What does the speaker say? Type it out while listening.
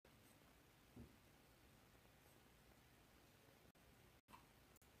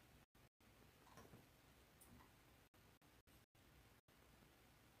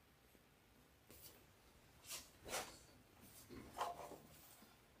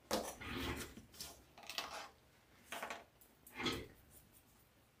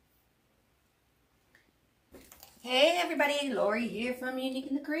Hey everybody, Laurie here from Unique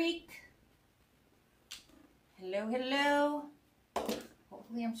in the Creek. Hello, hello.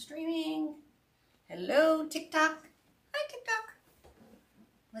 Hopefully I'm streaming. Hello, TikTok. Hi, TikTok.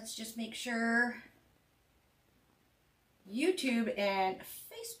 Let's just make sure YouTube and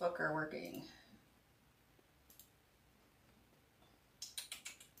Facebook are working.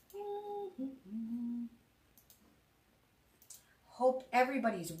 Hope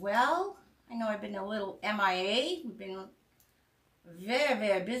everybody's well. I know I've been a little MIA. We've been very,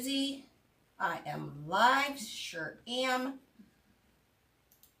 very busy. I am live, sure am.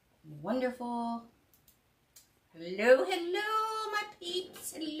 Wonderful. Hello, hello, my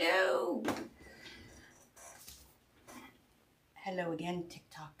peeps. Hello. Hello again,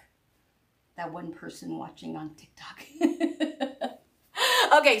 TikTok. That one person watching on TikTok.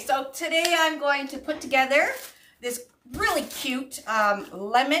 Okay, so today I'm going to put together this really cute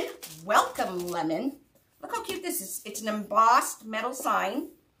lemon, welcome lemon. Look how cute this is. It's an embossed metal sign.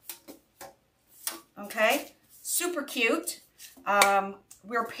 Okay, super cute.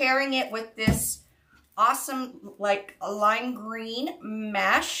 We're pairing it with this awesome, like a lime green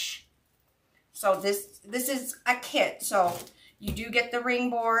mesh. So this is a kit. So you do get the ring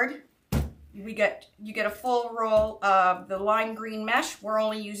board. You get a full roll of the lime green mesh. We're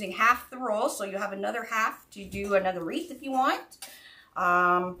only using half the roll, so you have another half to do another wreath if you want.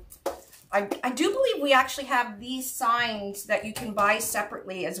 I do believe we actually have these signs that you can buy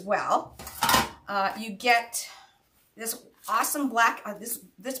separately as well. You get this awesome black,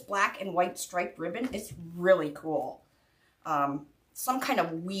 this black and white striped ribbon. It's really cool. Some kind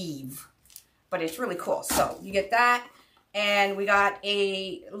of weave, but it's really cool. So you get that, and we got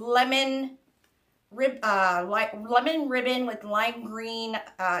a lemon ribbon with lime green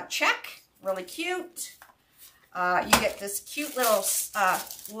check, really cute. You get this cute little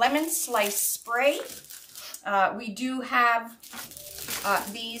lemon slice spray. We do have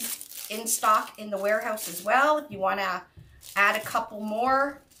these in stock in the warehouse as well if you want to add a couple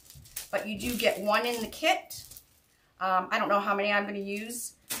more, but you do get one in the kit. I don't know how many I'm going to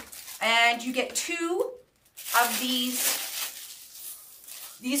use. And you get two of these.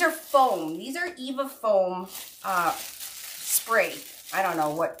 These are foam. These are Eva foam spray. I don't know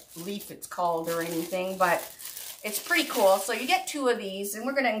what leaf it's called or anything, but it's pretty cool. So you get two of these, and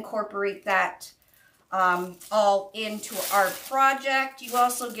we're going to incorporate that all into our project. You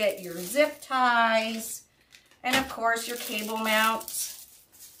also get your zip ties, and of course your cable mounts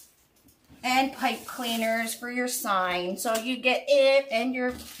and pipe cleaners for your sign. So you get it, and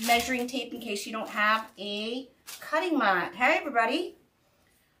your measuring tape in case you don't have a cutting mat. Hey everybody.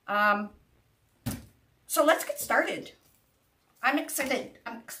 So let's get started. I'm excited.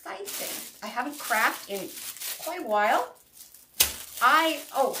 I haven't crafted in quite a while. I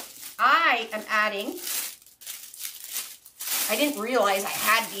am adding, I didn't realize I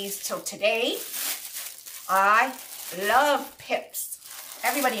had these till today. I love pips.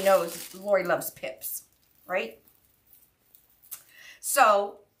 Everybody knows Laurie loves pips, right?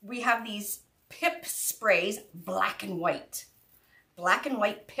 So we have these pip sprays, black and white. Black and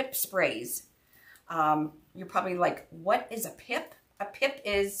white pip sprays. You're probably like, what is a pip? A pip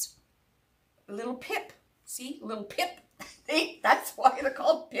is a little pip. See, a little pip. That's why they're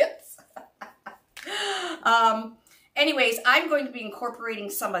called pips. Anyways, I'm going to be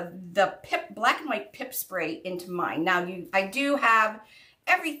incorporating some of the black and white pip spray into mine. Now, I do have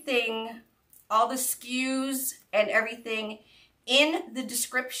everything, all the SKUs and everything in the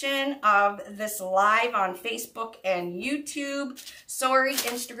description of this live on Facebook and YouTube. Sorry,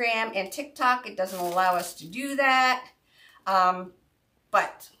 Instagram and TikTok, it doesn't allow us to do that.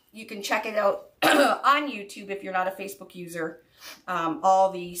 But you can check it out on YouTube if you're not a Facebook user.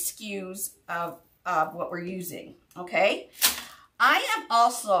 All the SKUs of what we're using, okay? I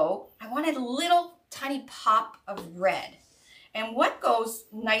wanted a little tiny pop of red. And what goes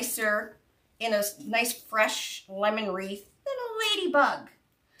nicer in a nice fresh lemon wreath than a ladybug?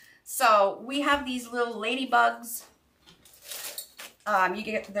 So we have these little ladybugs. You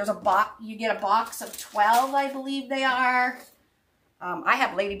get a box of 12, I believe they are. I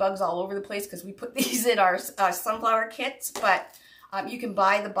have ladybugs all over the place because we put these in our sunflower kits, but you can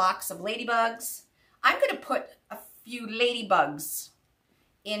buy the box of ladybugs. I'm going to put a few ladybugs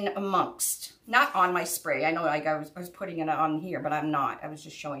in amongst, not on my spray. I know I was putting it on here, but I'm not. I was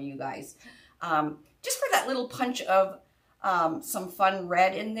just showing you guys. Just for that little punch of some fun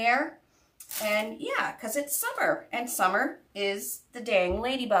red in there. And yeah, because it's summer, and summer is the dang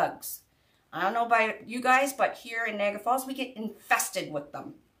ladybugs. I don't know about you guys, but here in Niagara Falls, we get infested with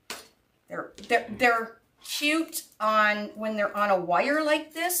them. They're cute when they're on a wire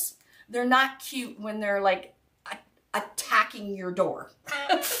like this. They're not cute when they're like attacking your door.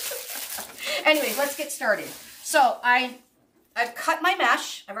 Anyways, let's get started. So I've cut my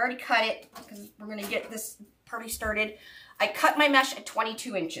mesh. I've already cut it because we're going to get this party started. I cut my mesh at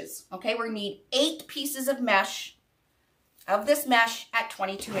 22 inches. Okay, we're going to need 8 pieces of mesh, of this mesh at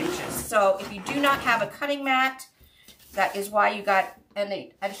 22 inches. So if you do not have a cutting mat, that is why you got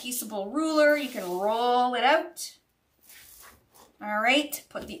an adhesible ruler. You can roll it out. All right,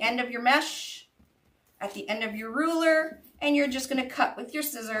 put the end of your mesh at the end of your ruler, and you're just going to cut with your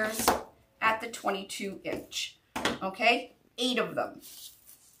scissors at the 22 inch. Okay, 8 of them.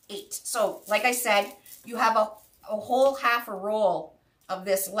 8. So like I said, you have a whole half a roll of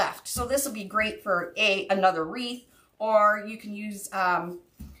this left. So this will be great for another wreath, or you can use them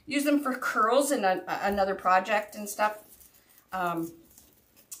for curls in another project and stuff.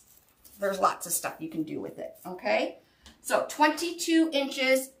 There's lots of stuff you can do with it, okay? So 22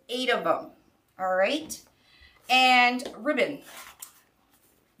 inches, 8 of them, all right? And ribbon.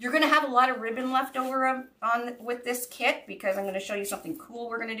 You're gonna have a lot of ribbon left over with this kit because I'm gonna show you something cool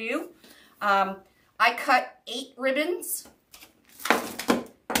we're gonna do. I cut 8 ribbons.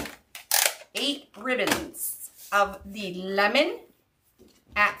 8 ribbons of the lemon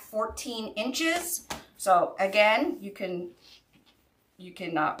at 14 inches. So again, you can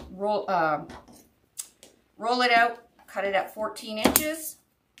roll it out, cut it at 14 inches,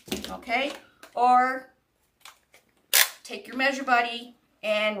 okay? Or take your measure buddy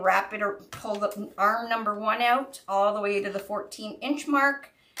and wrap it, or pull the arm number 1 out all the way to the 14-inch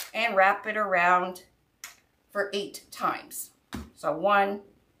mark and wrap it around for 8 times. So 1,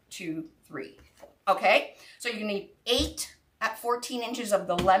 2, 3. Okay, so you're gonna need 8 at 14 inches of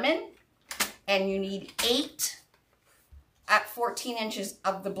the lemon, and you need 8 at 14 inches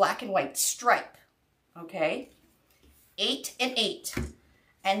of the black and white stripe. Okay, 8 and 8.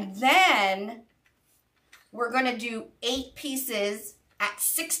 And then we're gonna do 8 pieces at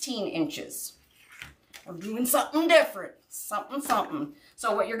 16 inches. We're doing something different, something.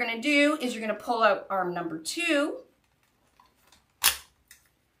 So what you're gonna do is you're gonna pull out arm number 2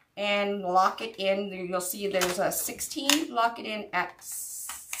 and lock it in. You'll see there's a 16, lock it in at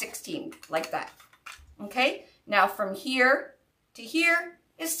 16, like that. Okay, now from here to here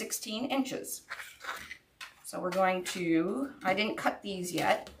is 16 inches. So we're going to, I didn't cut these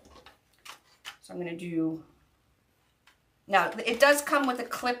yet, so I'm gonna do, now it does come with a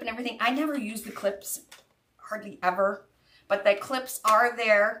clip and everything. I never use the clips, hardly ever, but the clips are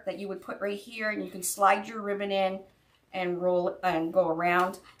there that you would put right here, and you can slide your ribbon in and roll it and go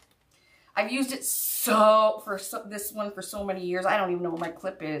around. I've used it this one for so many years. I don't even know where my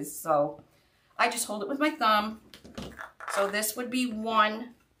clip is, so I just hold it with my thumb. So this would be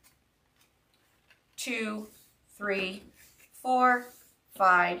 1, 2, 3, 4,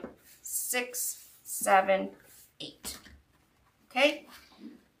 5, 6, 7, 8. Okay?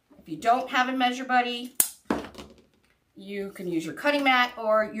 If you don't have a measure buddy, you can use your cutting mat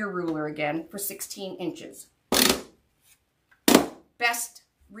or your ruler again for 16 inches. Best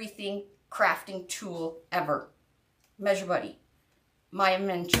wreathing crafting tool ever. Measure buddy. My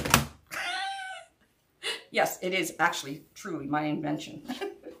invention. Yes, it is actually truly my invention.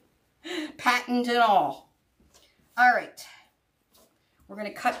 Patent and all. All right. We're going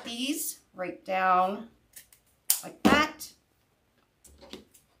to cut these right down like that.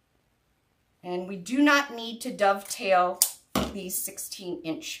 And we do not need to dovetail these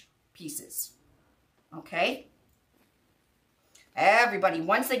 16-inch pieces. Okay? Everybody,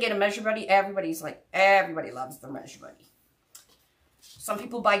 once they get a measure buddy, everybody loves their measure buddy. Some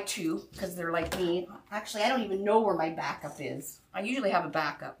people buy 2 because they're like me. Actually, I don't even know where my backup is. I usually have a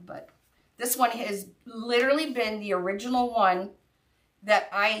backup, but this one has literally been the original one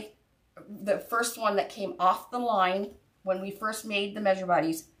that the first one that came off the line when we first made the measure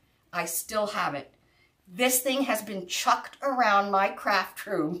buddies. I still have it. This thing has been chucked around my craft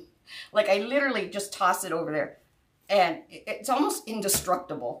room. Like, I literally just toss it over there. And it's almost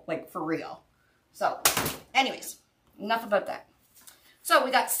indestructible, like, for real. So, anyways, enough about that. So,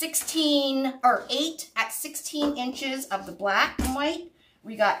 we got 8 at 16 inches of the black and white.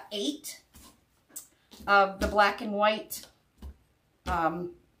 We got 8 of the black and white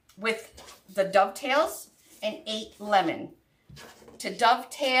with the dovetails, and 8 lemon. To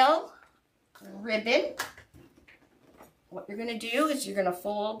dovetail ribbon, what you're going to do is you're going to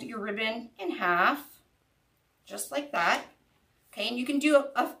fold your ribbon in half, just like that. Okay, and you can do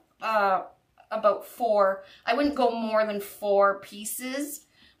about 4. I wouldn't go more than 4 pieces,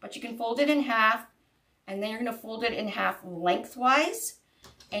 but you can fold it in half, and then you're going to fold it in half lengthwise,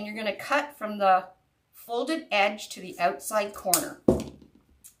 and you're going to cut from the folded edge to the outside corner.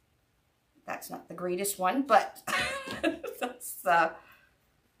 That's not the greatest one, but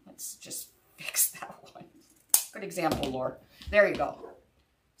Let's just fix that one. Good example, Laurie. There you go.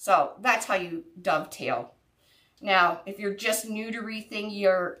 So that's how you dovetail. Now, if you're just new to wreathing,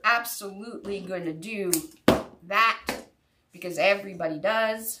 you're absolutely going to do that because everybody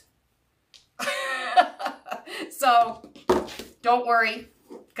does. So don't worry,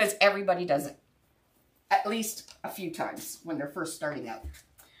 because everybody does it at least a few times when they're first starting out.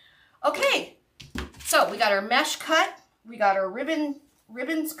 Okay, so we got our mesh cut, we got our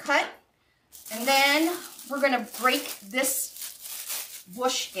ribbons cut, and then we're going to break this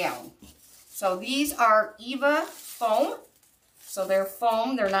bush down. So these are Eva foam. So they're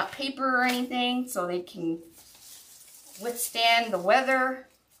foam, they're not paper or anything, so they can withstand the weather.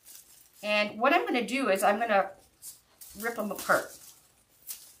 And what I'm going to do is I'm going to rip them apart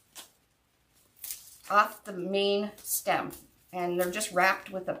off the main stem. And they're just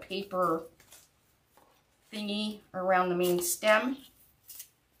wrapped with a paper thingy around the main stem.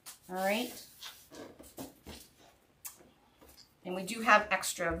 All right. And we do have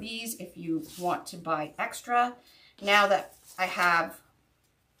extra of these if you want to buy extra. Now that I have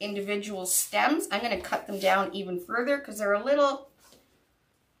individual stems, I'm going to cut them down even further because they're a little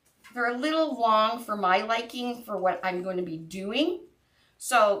long for my liking for what I'm going to be doing.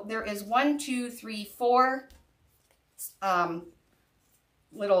 So there is 1, 2, 3, 4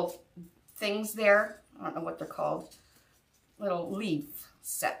 little things there. I don't know what they're called. Little leaf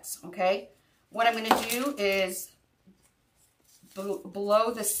sets, okay? What I'm going to do is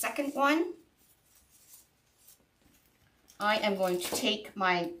below the second one, I am going to take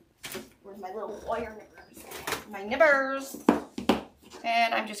my, where's my little wire nibbers? My nibbers.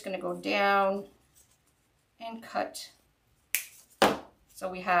 And I'm just going to go down and cut. So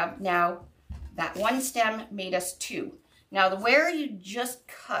we have now that one stem made us 2. Now the where you just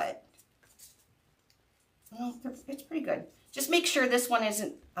cut, well, it's pretty good. Just make sure this one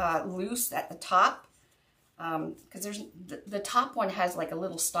isn't loose at the top, because there's the top one has like a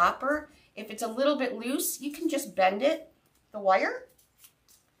little stopper. If it's a little bit loose, you can just bend it, the wire,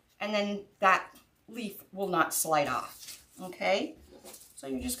 and then that leaf will not slide off. Okay, so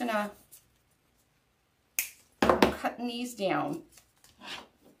you're just gonna cutting these down.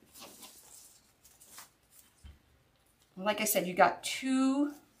 Like I said, you got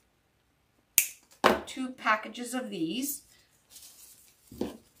two packages of these.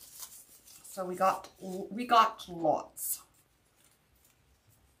 So we got lots.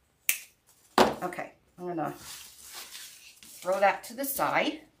 Okay, I'm gonna throw that to the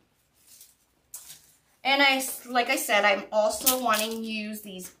side. And like I said, I'm also wanting to use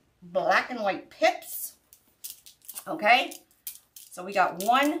these black and white pips. Okay, so we got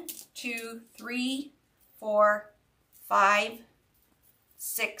 1, 2, 3, 4, 5,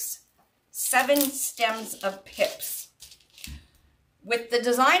 6, 7 stems of pips. With the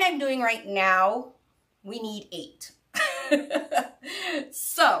design I'm doing right now, we need 8.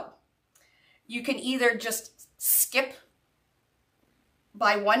 So you can either just skip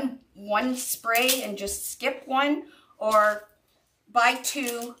buy one spray and just skip one, or buy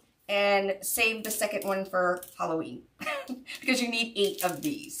 2 and save the second one for Halloween because you need 8 of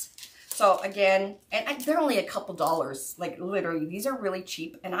these. So again, and they're only a couple dollars, like literally, these are really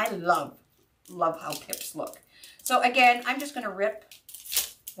cheap, and I love how pips look. So again, I'm just going to rip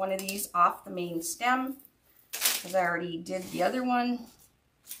one of these off the main stem because I already did the other one.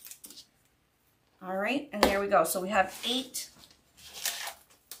 All right, and there we go. So we have 8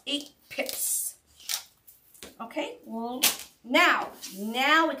 pips. Okay, well, now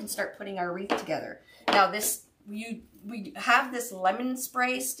we can start putting our wreath together. Now this, we have this lemon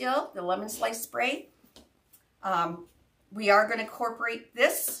spray still, the lemon slice spray. We are going to incorporate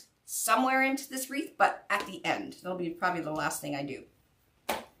this somewhere into this wreath, but at the end. That'll be probably the last thing I do.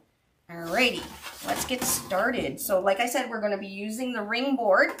 Alrighty, let's get started. So like I said, we're going to be using the ring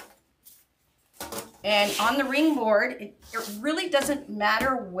board. And on the ring board, it really doesn't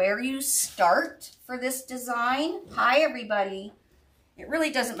matter where you start for this design. Hi, everybody. It really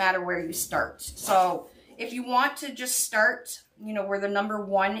doesn't matter where you start. So if you want to just start, you know, where the number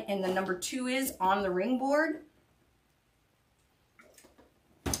 1 and the number 2 is on the ring board,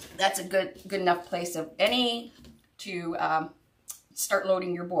 that's a good enough place of any to start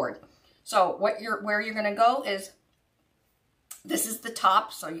loading your board. So where you're going to go is, this is the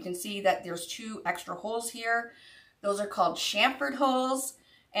top, so you can see that there's 2 extra holes here. Those are called chamfered holes,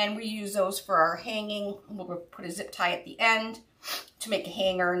 and we use those for our hanging. We'll put a zip tie at the end to make a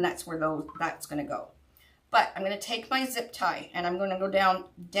hanger, and that's where that's going to go. But I'm going to take my zip tie, and I'm going to go down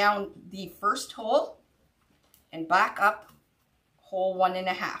the first hole and back up hole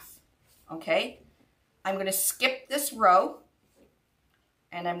 1.5. Okay, I'm going to skip this row,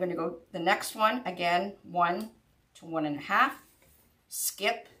 and I'm going to go the next one again, 1 to 1.5,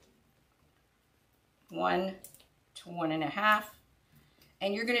 skip, 1 to 1.5,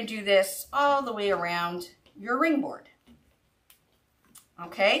 and you're going to do this all the way around your ring board.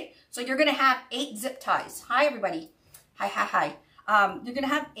 Okay, so you're going to have 8 zip ties. Hi everybody. Hi, hi, hi. You're going to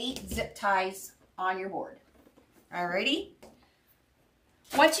have 8 zip ties on your board. Alrighty.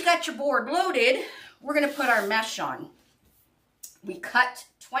 Once you got your board loaded, we're going to put our mesh on. We cut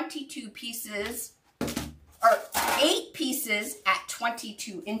 22 pieces, or 8 pieces at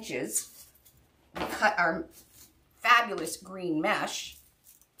 22 inches. We cut our fabulous green mesh.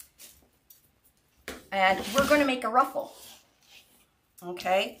 And we're going to make a ruffle.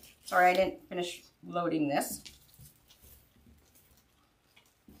 Okay, sorry I didn't finish loading this.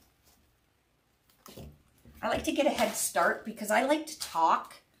 I like to get a head start because I like to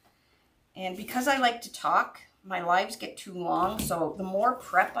talk. And because I like to talk, my lives get too long. So the more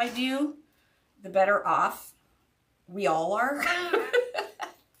prep I do, the better off we all are.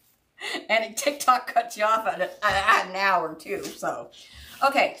 And TikTok cuts you off at an hour too. So,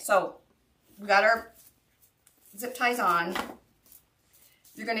 okay, so we got our zip ties on.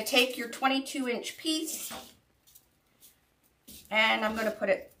 You're going to take your 22-inch piece, and I'm going to put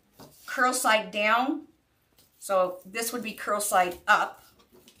it curl side down. So this would be curl side up,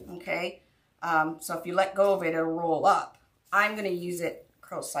 okay? So if you let go of it, it'll roll up. I'm going to use it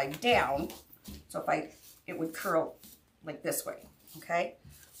curl side down. So it would curl like this way, okay?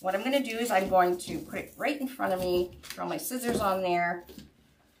 What I'm going to do is I'm going to put it right in front of me, throw my scissors on there,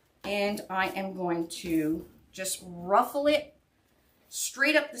 and I am going to just ruffle it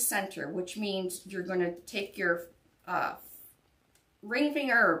straight up the center, which means you're going to take your ring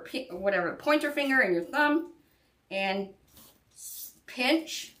finger or whatever, pointer finger and your thumb, and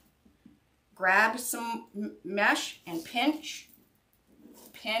pinch, grab some mesh and pinch,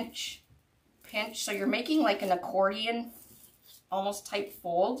 pinch, pinch. So you're making like an accordion almost type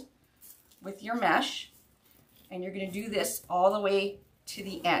fold with your mesh, and you're going to do this all the way to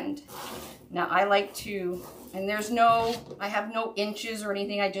the end. Now I like to, and I have no inches or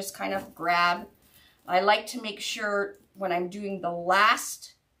anything, I just kind of grab. I like to make sure when I'm doing the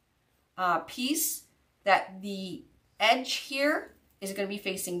last piece that the edge here is going to be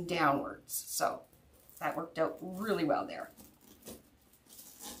facing downwards. So that worked out really well there.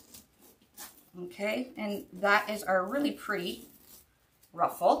 Okay, and that is our really pretty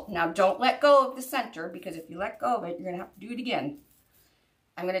ruffle. Now don't let go of the center, because if you let go of it, you're going to have to do it again.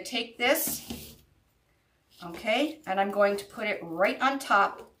 I'm going to take this, okay, and I'm going to put it right on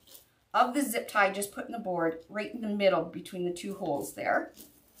top of the zip tie just put in the board, right in the middle between the 2 holes there.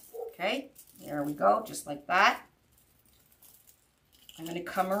 Okay, there we go, just like that. I'm going to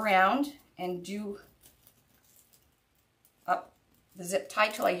come around and do up the zip tie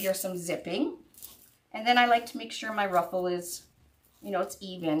till I hear some zipping. And then I like to make sure my ruffle is, you know, it's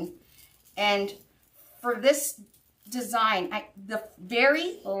even. And for this design, the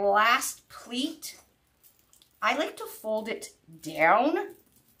very last pleat, I like to fold it down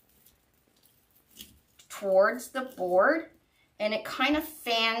towards the board, and it kind of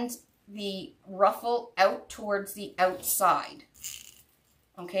fans the ruffle out towards the outside.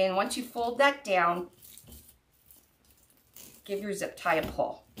 Okay, and once you fold that down, give your zip tie a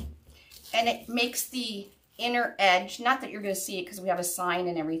pull. And it makes the inner edge, not that you're going to see it because we have a sign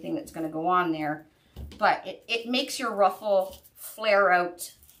and everything that's going to go on there, but it makes your ruffle flare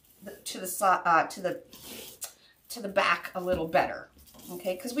out to the back a little better,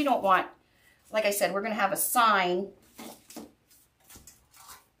 okay? Because we don't want, like I said, we're going to have a sign.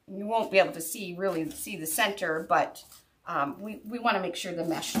 You won't be able to really see the center, but we want to make sure the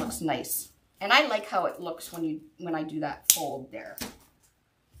mesh looks nice. And I like how it looks when I do that fold there.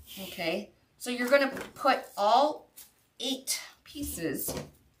 Okay, so you're going to put all 8 pieces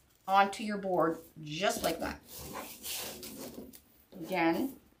onto your board just like that.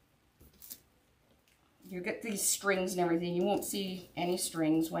 Again, you get these strings and everything. You won't see any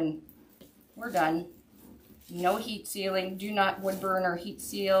strings when we're done. No heat sealing. Do not wood burn or heat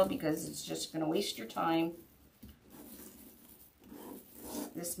seal because it's just going to waste your time.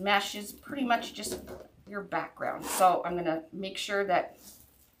 This mesh is pretty much just your background. So I'm going to make sure that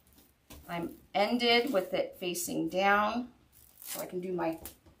I'm ended with it facing down so I can do my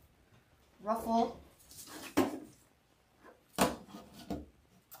ruffle. Oh.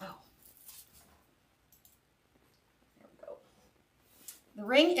 There we go. The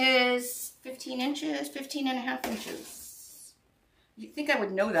ring is 15 inches, 15.5 inches. You'd think I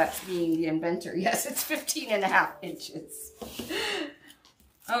would know that being the inventor. Yes, it's 15.5 inches.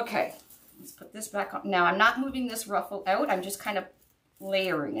 Okay, Let's put this back on. Now I'm not moving this ruffle out. I'm just kind of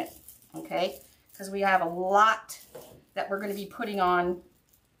layering it, okay? Because we have a lot that we're going to be putting on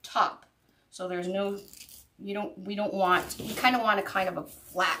top. So there's no, we don't want, we kind of want a kind of a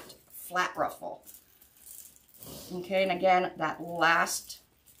flat ruffle. Okay, and again, that last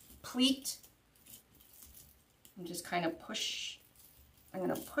pleat, I'm just kind of I'm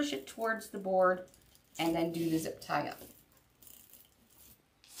going to push it towards the board and then do the zip tie up.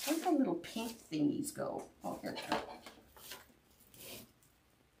 Where'd the little pink thingies go? Oh, here they are.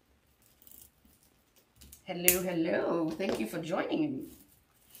 Hello, hello. Thank you for joining me.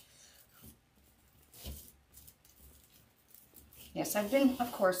 Yes, I've been,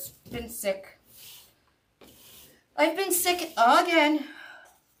 of course, been sick. I've been sick again.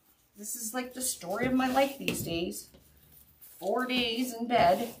 This is like the story of my life these days. 4 days in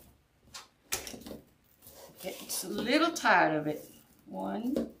bed. Getting a little tired of it.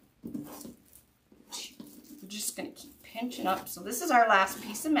 1, 2. We're just going to keep pinching up. So this is our last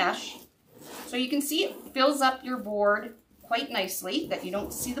piece of mesh. So you can see it fills up your board quite nicely, that you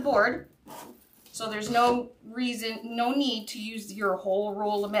don't see the board. So there's no need to use your whole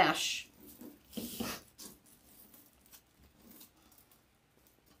roll of mesh. It's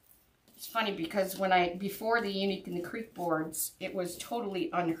funny because before the Unique and the Creek boards, it was totally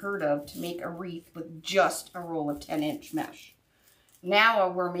unheard of to make a wreath with just a roll of 10-inch mesh. Now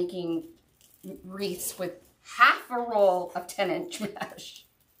we're making wreaths with half a roll of 10-inch mesh.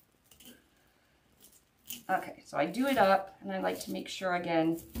 Okay, so I do it up, and I like to make sure,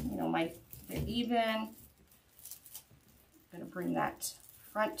 again, you know, they're even. I'm going to bring that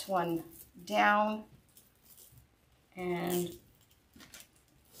front one down and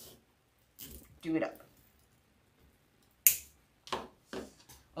do it up.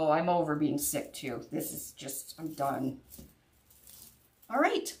 Oh, I'm over being sick too. This is just, I'm done. All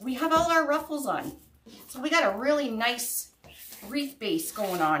right, we have all our ruffles on. So we got a really nice wreath base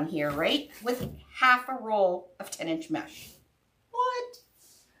going on here, right? With half a roll of 10-inch mesh. What?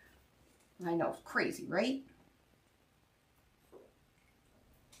 I know, crazy, right?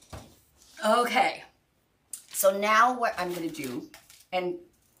 Okay, so now what I'm going to do, and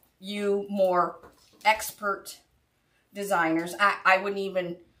you more expert designers, I wouldn't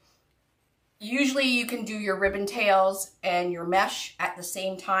even, usually you can do your ribbon tails and your mesh at the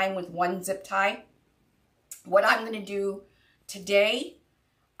same time with one zip tie. What I'm going to do today,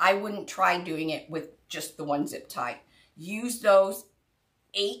 I wouldn't try doing it with just the one zip tie. Use those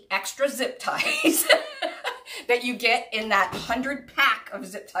 8 extra zip ties that you get in that 100 pack of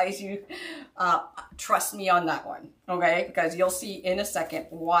zip ties. You trust me on that one, okay? Because you'll see in a second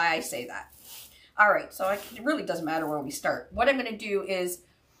why I say that. All right, so it really doesn't matter where we start. What I'm going to do is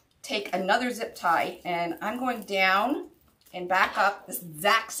take another zip tie, and I'm going down and back up the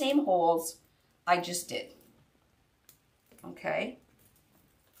exact same holes I just did. Okay.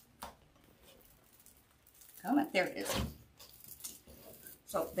 Come on, there it is.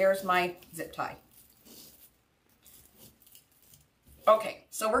 So there's my zip tie. Okay,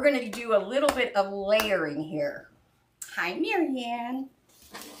 so we're going to do a little bit of layering here. Hi, Marianne.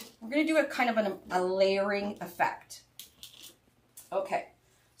 We're going to do a kind of a layering effect. Okay,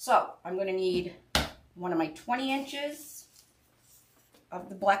 so I'm going to need one of my 20 inches of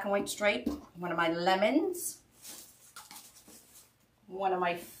the black and white stripe, one of my lemons, one of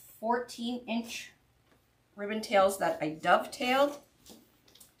my 14-inch ribbon tails that I dovetailed,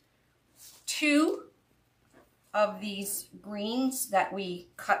 2 of these greens that we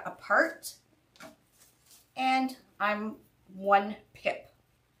cut apart, and I'm 1 pip.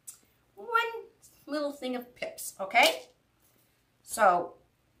 1 little thing of pips, okay? So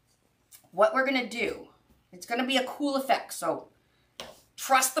what we're gonna do, it's gonna be a cool effect, so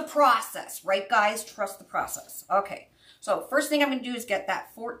trust the process, right guys? Trust the process. Okay, so first thing I'm gonna do is get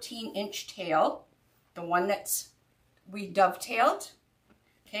that 14-inch tail, the one that's we dovetailed.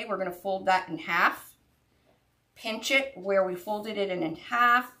 Okay, we're gonna fold that in half, pinch it where we folded it in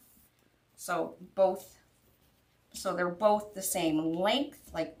half, so they're both the same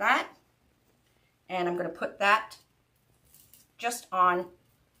length, like that. And I'm gonna put that just on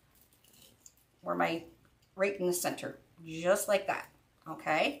where right in the center, just like that,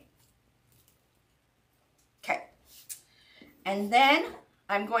 okay? Okay, and then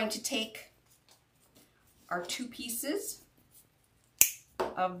I'm going to take our 2 pieces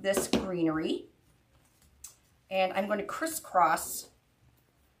of this greenery, and I'm going to crisscross.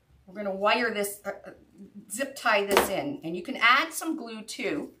 We're going to wire this, zip tie this in, and you can add some glue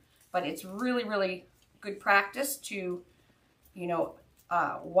too, but it's really, really good practice to, you know,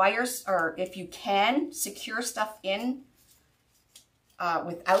 wires, or if you can, secure stuff in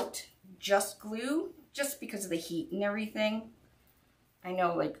without just glue, just because of the heat and everything. I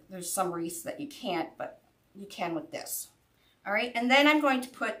know like there's some wreaths that you can't, but you can with this. All right, and then I'm going to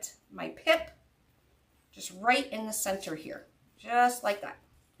put my pip just right in the center here, just like that,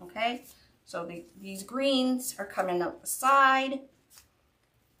 okay? So these greens are coming out the side.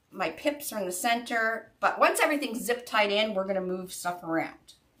 My pips are in the center, but once everything's zip tied in, we're gonna move stuff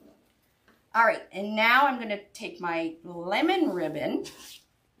around. All right, and now I'm gonna take my lemon ribbon,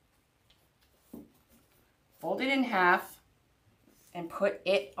 fold it in half, and put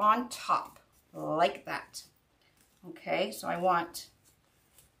it on top, like that. Okay, so I want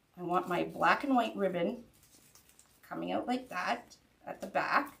my black and white ribbon coming out like that at the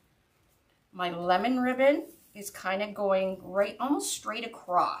back. My lemon ribbon is kind of going right, almost straight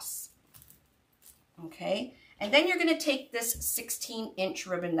across. Okay, and then you're going to take this 16-inch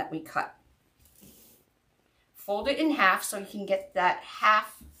ribbon that we cut. Fold it in half so you can get that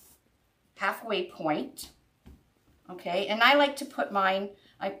halfway point. Okay, and I like to put mine,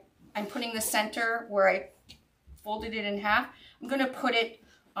 I'm putting the center where I folded it in half. I'm going to put it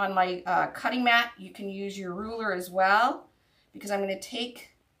on my cutting mat. You can use your ruler as well, because I'm going to take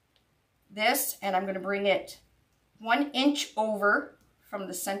this and I'm going to bring it 1 inch over from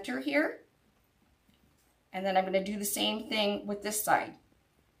the center here. And then I'm going to do the same thing with this side.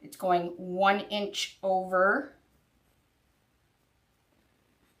 It's going 1 inch over.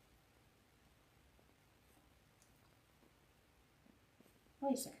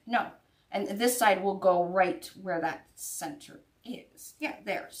 Wait a second. No. And this side will go right where that center is. Yeah,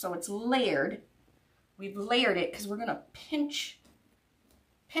 there. So it's layered. We've layered it because we're going to pinch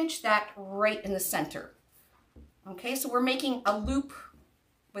that right in the center. Okay, so we're making a loop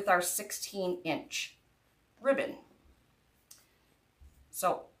with our 16-inch ribbon.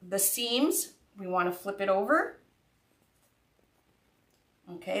 So the seams, we want to flip it over.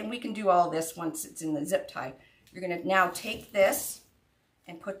 Okay, and we can do all this once it's in the zip tie. You're going to now take this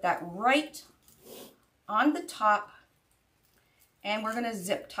and put that right on the top, and we're going to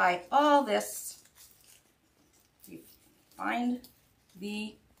zip tie all this. You find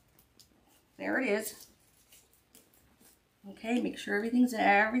there it is. Okay, make sure everything's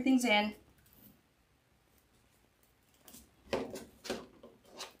in.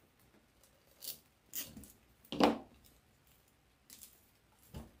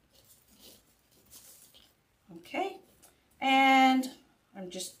 Okay, and I'm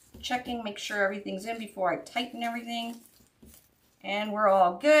just checking, make sure everything's in before I tighten everything. And we're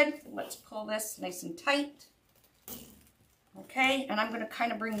all good. Let's pull this nice and tight. Okay, and I'm going to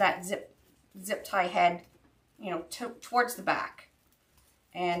kind of bring that zip tie head, you know, towards the back.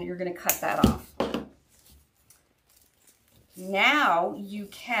 And you're going to cut that off. Now you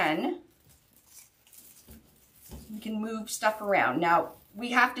can move stuff around. Now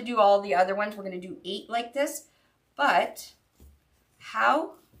we have to do all the other ones. We're going to do 8 like this, but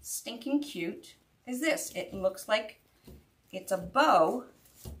how stinking cute is this? It looks like it's a bow,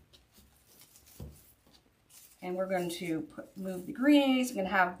 and we're going to move the greens. We're going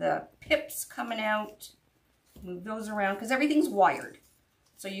to have the pips coming out, move those around because everything's wired.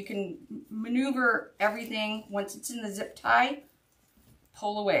 So you can maneuver everything. Once it's in the zip tie,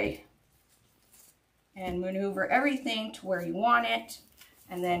 pull away and maneuver everything to where you want it.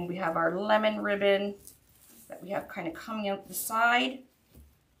 And then we have our lemon ribbon that we have kind of coming out the side.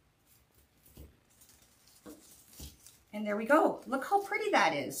 And there we go. Look how pretty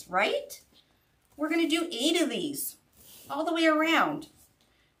that is, right? We're going to do 8 of these all the way around.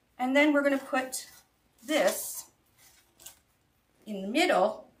 And then we're going to put this in the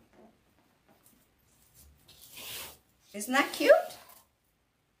middle. Isn't that cute?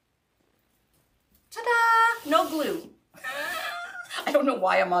 Ta-da! No glue. I don't know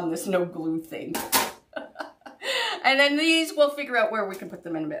why I'm on this no glue thing. And then these, we'll figure out where we can put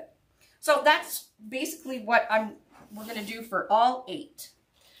them in a bit. So that's basically what we're going to do for all 8.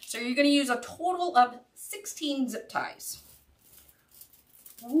 So you're going to use a total of 16 zip ties.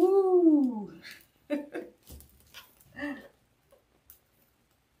 Woo!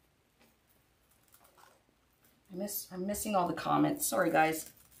 I'm missing all the comments. Sorry, guys.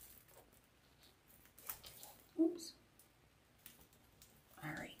 Oops.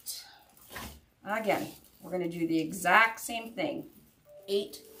 All right. Again, we're going to do the exact same thing.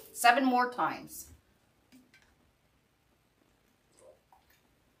 7 more times.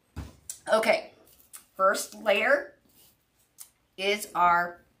 Okay. First layer is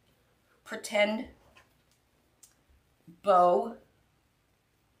our pretend bow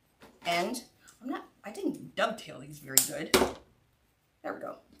end. I didn't dovetail these very good. There we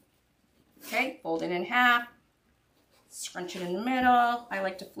go. Okay, fold it in half, Scrunch it in the middle. I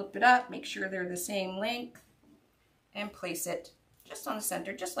like to flip it up, make sure they're the same length, and place it just on the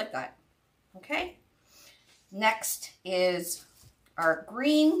center, just like that. Okay? Next is our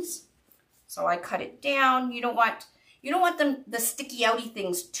greens. So I cut it down. You don't want the sticky outy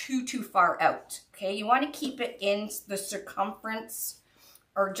things too far out. Okay? You want to keep it in the circumference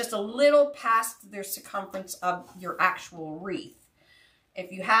or just a little past the circumference of your actual wreath.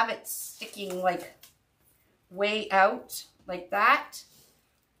 If you have it sticking like way out like that,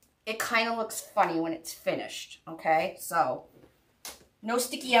 it kind of looks funny when it's finished. Okay? So no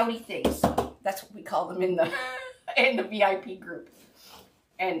sticky outy things. That's what we call them in the VIP group.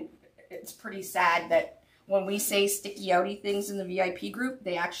 And it's pretty sad that when we say sticky outy things in the VIP group,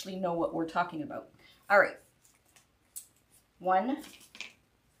 they actually know what we're talking about. All right. 1,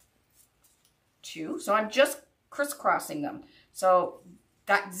 2. So I'm just crisscrossing them. So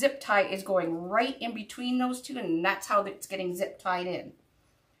that zip tie is going right in between those two, and that's how it's getting zip tied in.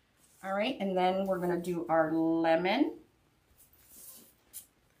 All right, and then we're going to do our lemon.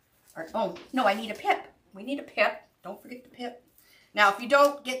 Oh, no, I need a pip. We need a pip. Don't forget the pip. Now, if you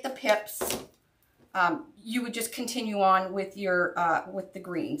don't get the pips, you would just continue on with your with the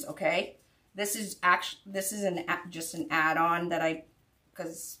greens. Okay, this is just an add-on that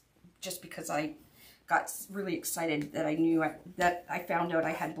because I got really excited that I found out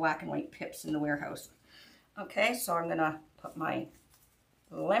I had black and white pips in the warehouse. Okay, so I'm gonna put my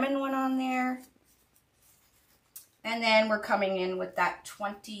lemon one on there, and then we're coming in with that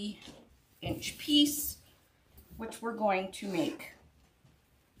 20-inch piece, which we're going to make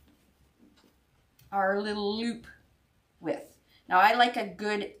our little loop with. Now I like a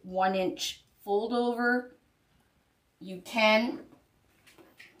good 1-inch fold over. You can,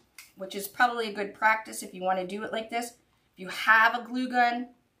 which is probably a good practice if you want to do it like this. If you have a glue gun,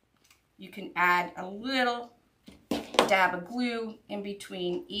 you can add a little dab of glue in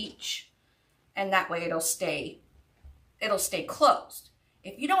between each, and that way it'll stay closed.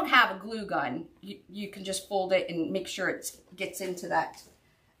 If you don't have a glue gun, you can just fold it and make sure it gets into that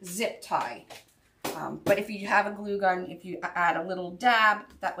zip tie. But if you have a glue gun, if you add a little dab,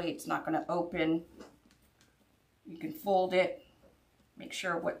 that way it's not going to open. You can fold it, make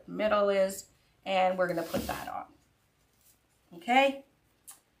sure what the middle is, and we're going to put that on. Okay?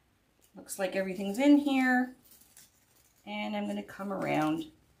 Looks like everything's in here, and I'm going to come around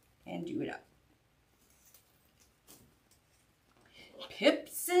and do it up.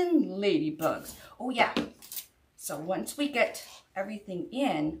 Pips and ladybugs. Oh yeah. So once we get everything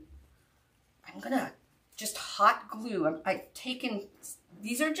in, I'm gonna just hot glue. I've taken,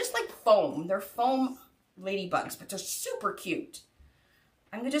 these are just like foam. They're foam ladybugs, but they're super cute.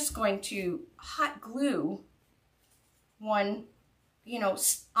 I'm just going to hot glue one, you know,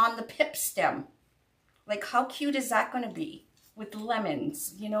 on the pip stem. Like, how cute is that going to be with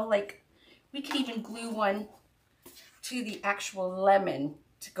lemons? You know, like, we could even glue one to the actual lemon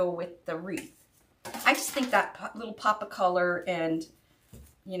to go with the wreath. I just think that little pop of color, and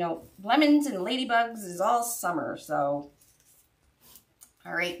you know, lemons and ladybugs is all summer. So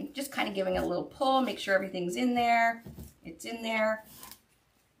all right, just kind of giving it a little pull, make sure everything's in there. It's in there.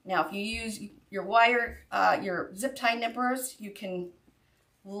 Now if you use your wire, your zip tie nippers, you can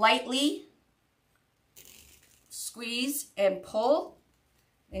lightly squeeze and pull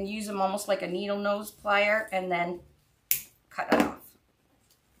and use them almost like a needle nose plier, and then cut it off.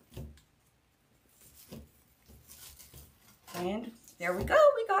 And there we go.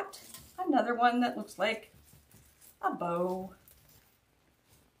 We got another one that looks like a bow.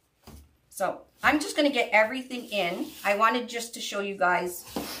 So I'm just going to get everything in. I wanted just to show you guys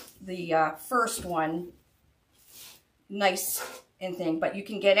the first one nice and thing, but you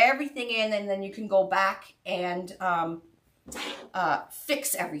can get everything in, and then you can go back and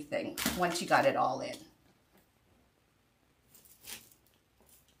fix everything once you got it all in.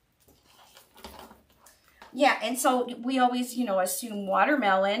 Yeah, and so we always, you know, assume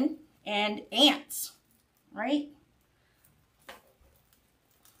watermelon and ants, right?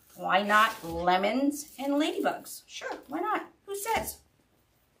 Why not lemons and ladybugs? Sure, why not? Who says?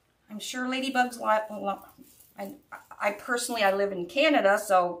 I'm sure ladybugs, I personally, I live in Canada,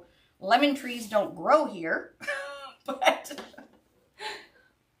 so lemon trees don't grow here, but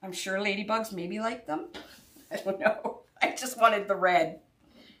I'm sure ladybugs maybe like them. I don't know. I just wanted the red,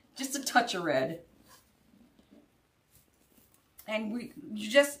 just a touch of red. And you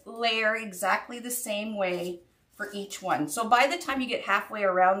just layer exactly the same way for each one. So by the time you get halfway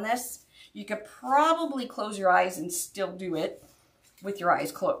around this, you could probably close your eyes and still do it with your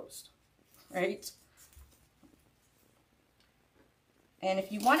eyes closed, right? And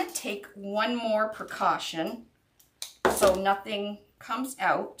if you want to take one more precaution, so nothing comes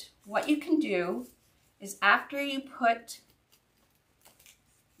out. What you can do is after you put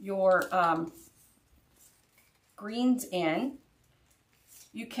your greens in,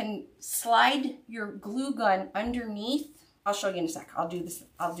 you can slide your glue gun underneath. I'll show you in a sec. I'll do this.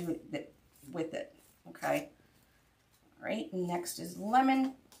 I'll do it with it. Okay. All right. Next is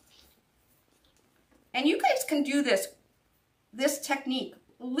lemon. And you guys can do this technique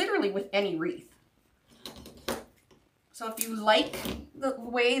literally with any wreath. So if you like the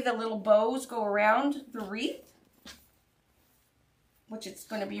way the little bows go around the wreath, which it's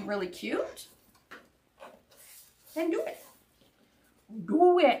going to be really cute, then do it.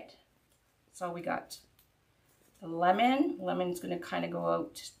 Do it. So we got the lemon. Lemon's going to kind of go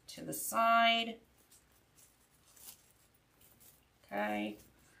out to the side. Okay.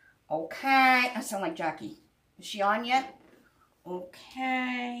 Okay. I sound like Jackie. Is she on yet?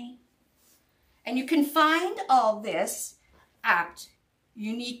 Okay. And you can find all this at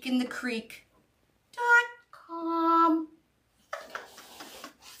uniqueinthecreek.com.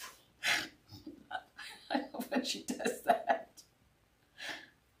 I love when she does that.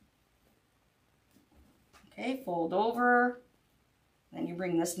 Okay, fold over. Then you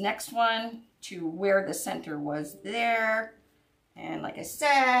bring this next one to where the center was there. And like I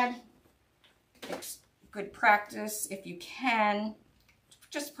said, it's good practice if you can.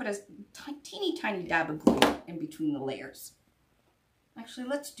 Just put a teeny tiny dab of glue in between the layers. Actually,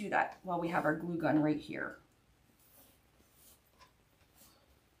 let's do that while we have our glue gun right here.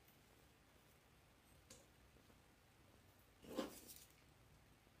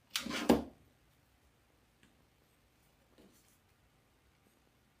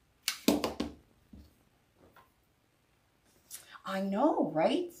 I know,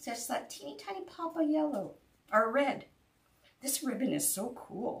 right? It's just that teeny tiny pop of yellow or red. This ribbon is so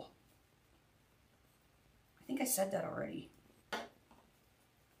cool. I think I said that already.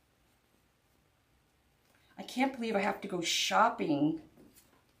 I can't believe I have to go shopping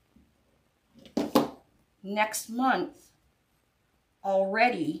next month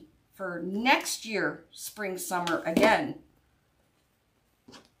already for next year, spring, summer again.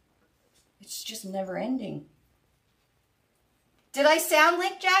 It's just never ending. Did I sound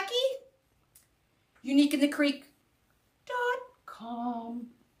like Jackie? uniqueinthecreek.com.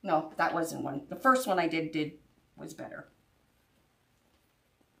 No, that wasn't one. The first one I did was better.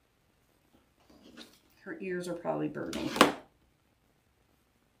 Her ears are probably burning.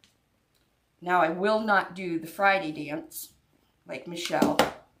 Now I will not do the Friday dance like Michelle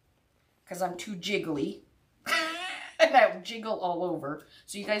because I'm too jiggly. And I jiggle all over.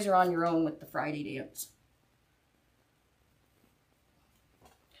 So you guys are on your own with the Friday dance,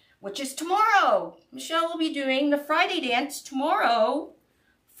 which is tomorrow. Michelle will be doing the Friday dance tomorrow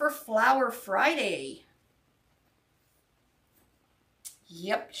for Flower Friday.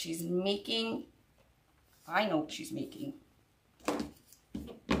 Yep, she's making, I know what she's making.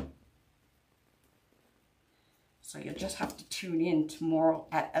 So you'll just have to tune in tomorrow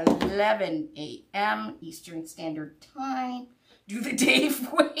at 11 a.m. Eastern Standard Time. Do the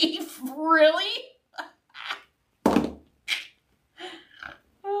Dave wave, really?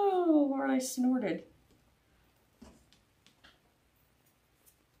 Oh, Lord, I snorted.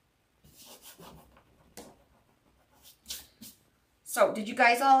 So, did you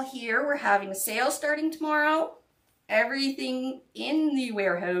guys all hear we're having a sale starting tomorrow? Everything in the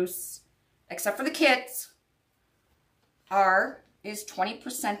warehouse, except for the kits, is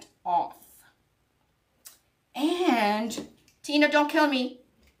 20% off. And, Tina, don't kill me.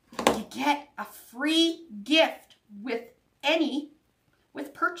 You get a free gift with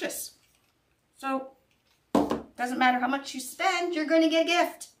purchase. So, doesn't matter how much you spend, you're going to get a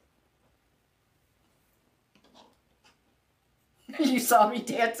gift. You saw me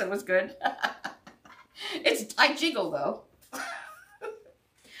dance, it was good. I jiggle though.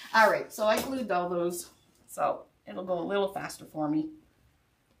 All right, so I glued all those, so it'll go a little faster for me.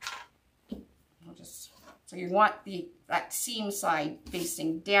 So you want that seam side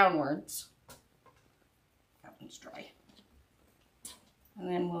facing downwards. That one's dry.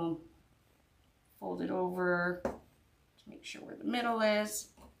 And then we'll fold it over to make sure where the middle is,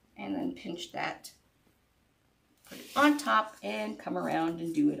 and then pinch that. Put it on top and come around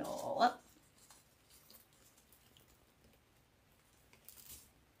and do it all up.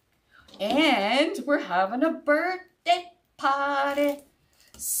 And we're having a birthday party.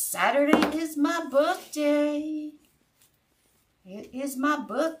 Saturday is my birthday. It is my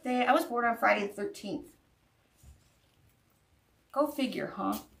birthday. I was born on Friday the 13th. Go figure,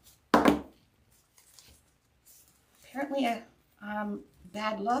 huh? Apparently,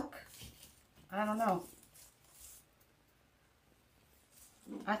 bad luck. I don't know.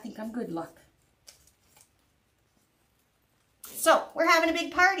 I think I'm good luck. So, we're having a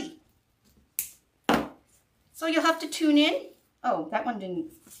big party. So you'll have to tune in. Oh, that one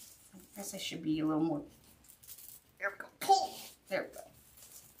didn't. I guess I should be a little more. There we go. Pull. There we go.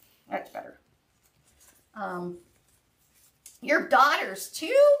 That's better. Your daughters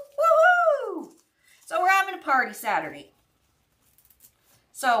too? Woohoo! So we're having a party Saturday.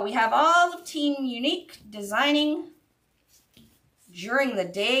 So we have all of Team Unique designing during the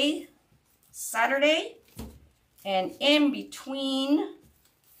day, Saturday, and in between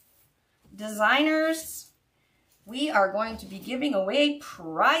designers, we are going to be giving away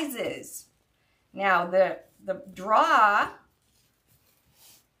prizes. Now the draw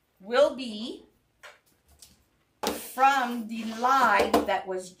will be from the live that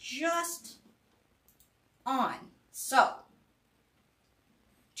was just on. So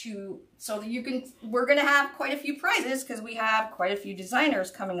that you can, we're going to have quite a few prizes because we have quite a few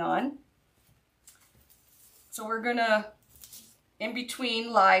designers coming on. So we're going to, in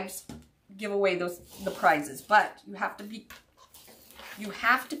between lives, give away the prizes. But you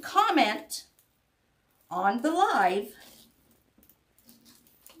have to comment on the live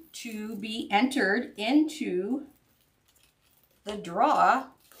to be entered into the draw,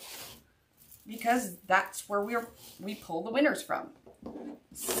 because that's where we pull the winners from.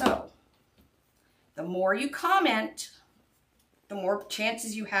 So the more you comment, the more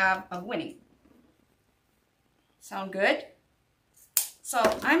chances you have of winning. Sound good? So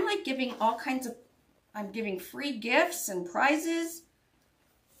I'm like giving all kinds of, I'm giving free gifts and prizes,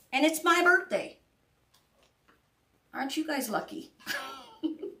 and it's my birthday. Aren't you guys lucky?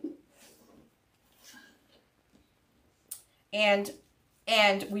 And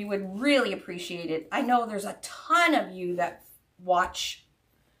we would really appreciate it. I know there's a ton of you that watch.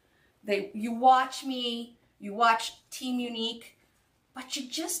 You watch me, you watch Team Unique, but you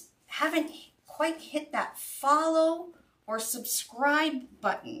just haven't quite hit that follow or subscribe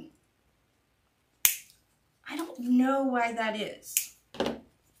button. I don't know why that is.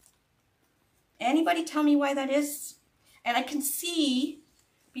 Anybody tell me why that is? And I can see,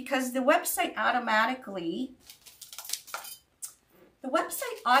 because the website automatically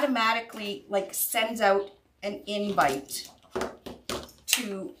like sends out an invite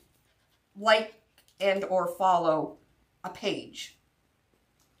to like and or follow a page.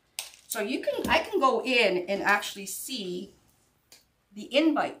 So I can go in and actually see the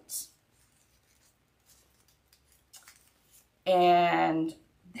invites. And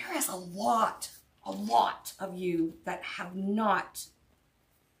there is a lot of you that have not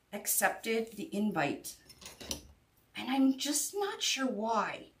accepted the invite. And I'm just not sure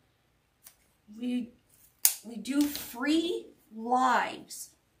why. We do free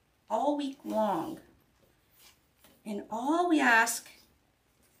lives all week long. And all we ask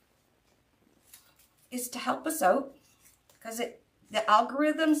is to help us out, because the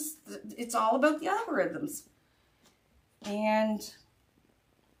algorithms, it's all about the algorithms. And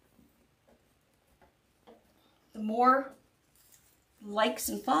the more likes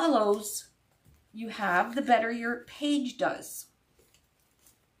and follows you have, the better your page does.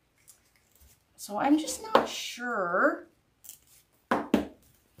 So I'm just not sure.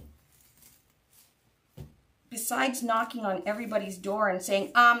 Besides knocking on everybody's door and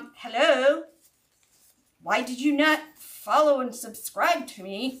saying, hello, why did you not follow and subscribe to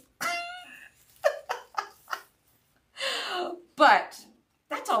me? But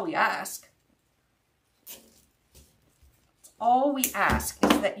that's all we ask. All we ask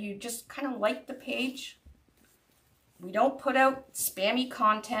is that you just kind of like the page. We don't put out spammy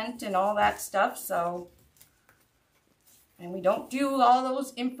content and all that stuff, so, and we don't do all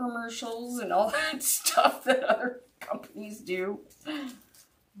those infomercials and all that stuff that other companies do.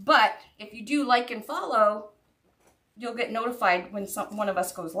 But if you do like and follow, you'll get notified when one of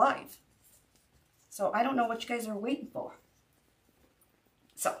us goes live. So I don't know what you guys are waiting for.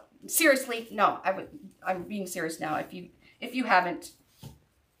 So seriously, no, I'm being serious now. If you haven't,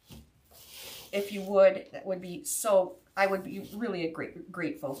 if you would, that would be so, I would be really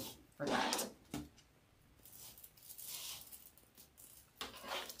grateful for that.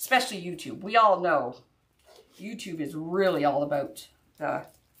 Especially YouTube. We all know YouTube is really all about the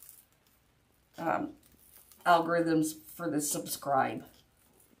algorithms for the subscribe.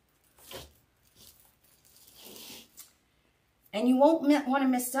 And you won't want to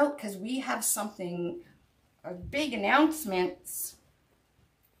miss out, because we have something, a big announcements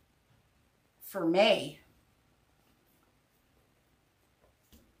for May.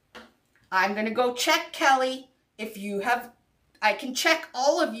 I'm going to go check, Kelly, if you have, I can check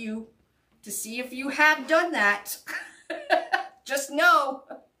all of you to see if you have done that. Just know.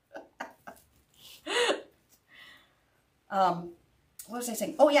 What was I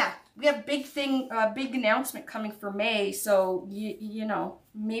saying? Oh yeah, we have big announcement coming for May. So you know,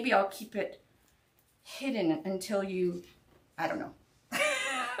 maybe I'll keep it hidden until you, I don't know.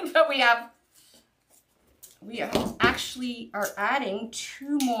 But we actually are adding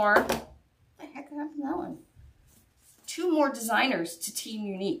 2 more. What the heck happened to that one? 2 more designers to Team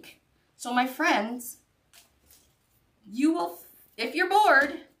Unique. So my friends, you will, if you're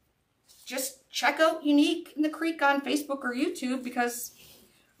bored, just check out Unique in the Creek on Facebook or YouTube, because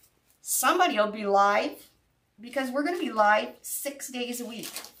somebody will be live, because we're going to be live 6 days a week,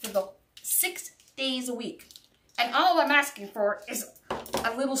 for the 6 days a week. And all I'm asking for is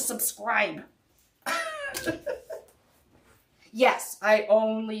a little subscribe. Yes, I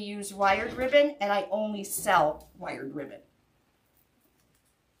only use wired ribbon, and I only sell wired ribbon.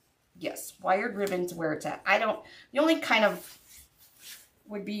 Yes, wired ribbon's where it's at. The only kind of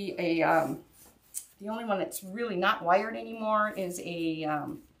would be a, the only one that's really not wired anymore is a,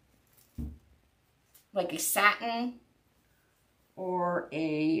 like a satin or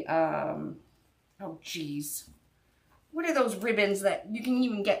a, oh geez. What are those ribbons that you can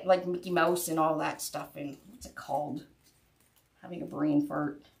even get like Mickey Mouse and all that stuff in? What's it called? Having a brain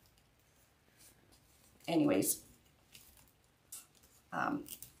fart. Anyways,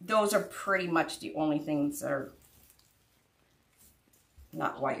 those are pretty much the only things that are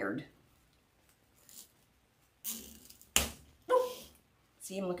not wired.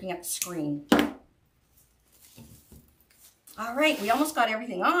 See, I'm looking at the screen. All right, we almost got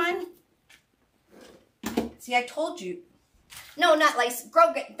everything on. See, I told you. No, not lice.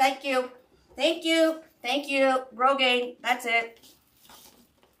 Rogaine. Thank you. Thank you. Thank you. Rogaine. That's it.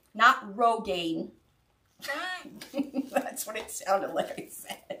 Not Rogaine. That's what it sounded like I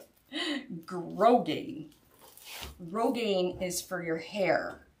said. Rogaine. Rogaine is for your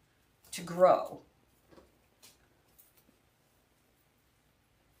hair to grow.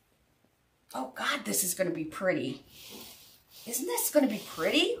 Oh God, this is going to be pretty. Isn't this going to be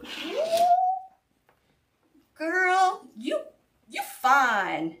pretty? Woo! Girl, you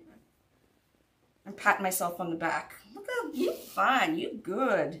fine. I'm patting myself on the back. Look how you fine. You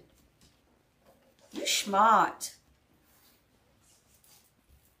good. You smart.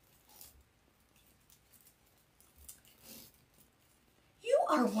 You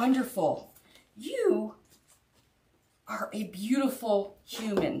are wonderful. You are a beautiful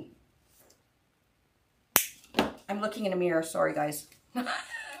human. I'm looking in a mirror. Sorry, guys. I'm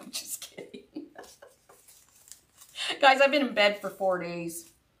just kidding. Guys, I've been in bed for 4 days.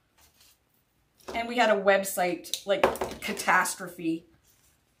 And we had a website, like, catastrophe.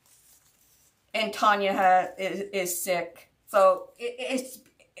 And Tanya is sick. So,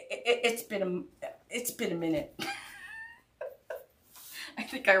 it's been a minute. I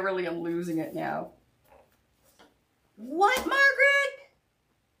think I really am losing it now. What, Margaret?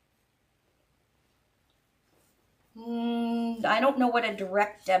 I don't know what a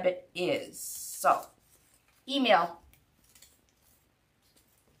direct debit is. So, email.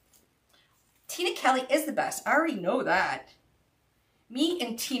 Tina Kelly is the best. I already know that. Me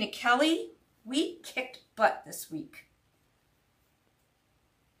and Tina Kelly, we kicked butt this week.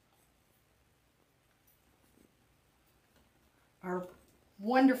 Our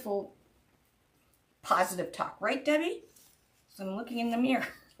wonderful positive talk. Right, Debbie? So I'm looking in the mirror.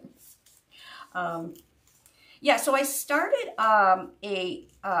 Yeah, so I started a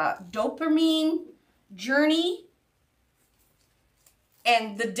dopamine journey,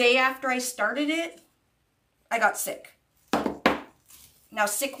 and the day after I started it, I got sick. Now,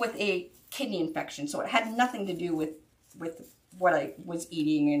 sick with a kidney infection, so it had nothing to do with what I was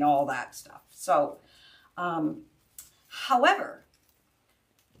eating and all that stuff. So, however,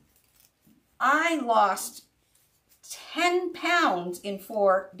 I lost 10 pounds in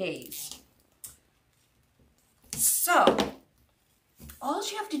 4 days. So, all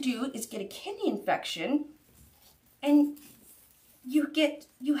you have to do is get a kidney infection and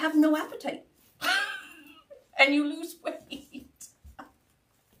you have no appetite and you lose weight.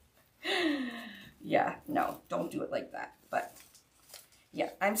 Yeah, no, don't do it like that. But yeah,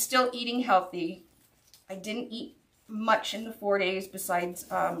 I'm still eating healthy. I didn't eat much in the 4 days besides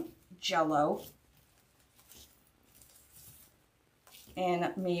Jell-O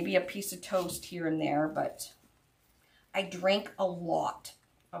and maybe a piece of toast here and there, but I drank a lot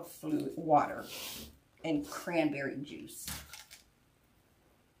of water and cranberry juice.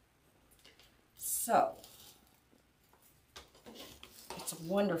 So, it's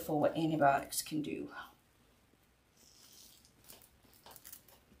wonderful what antibiotics can do.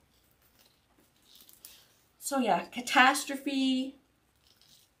 So yeah, catastrophe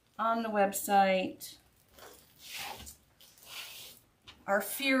on the website. Our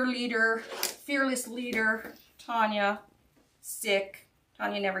fearless leader, Tanya, sick.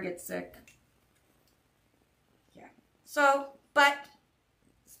 Tanya never gets sick. Yeah. So, but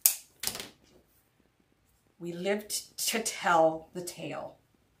we lived to tell the tale.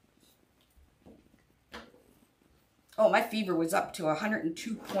 Oh, my fever was up to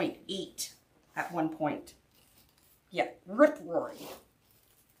 102.8 at one point. Yeah, rip-roaring.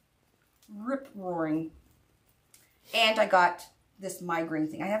 Rip-roaring. And I got this migraine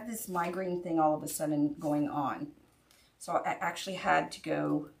thing. I have this migraine thing all of a sudden going on. So I actually had to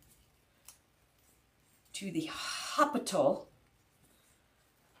go to the hospital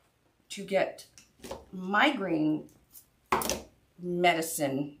to get migraine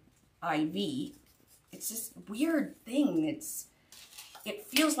medicine IV. It's this weird thing. It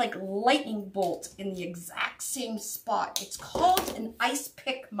feels like lightning bolt in the exact same spot. It's called an ice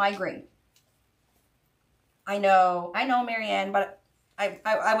pick migraine. I know, Marianne, but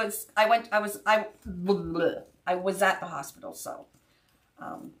I was at the hospital, so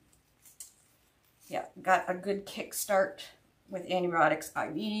yeah, got a good kickstart with antibiotics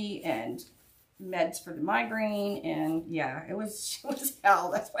IV and meds for the migraine, and yeah, it was hell.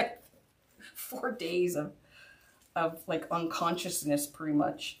 That's why 4 days of like unconsciousness pretty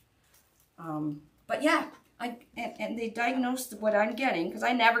much. But yeah, and they diagnosed what I'm getting, because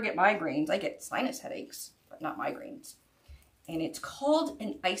I never get migraines. I get sinus headaches, but not migraines. And it's called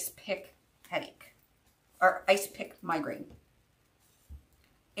an ice pick headache, or ice pick migraine.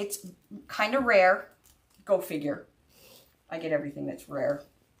 It's kind of rare. Go figure. I get everything that's rare.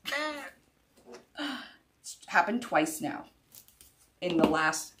 It's happened twice now in the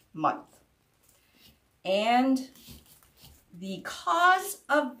last month. And the cause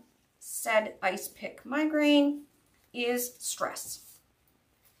of said ice pick migraine is stress.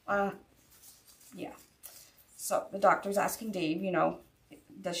 Yeah. So the doctor's asking Dave, you know,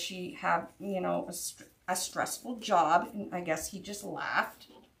 does she have, you know, a stressful job? And I guess he just laughed.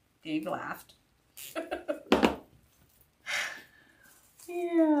 Dave laughed.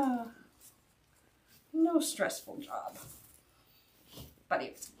 Yeah. No stressful job. But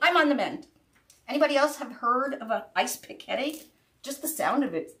I'm on the mend. Anybody else have heard of an ice pick headache? Just the sound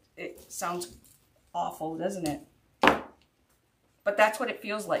of it, it sounds awful, doesn't it? But that's what it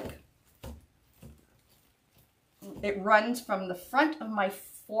feels like. It runs from the front of my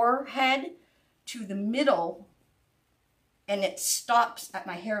forehead to the middle, and it stops at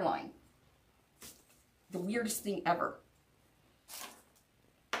my hairline. The weirdest thing ever.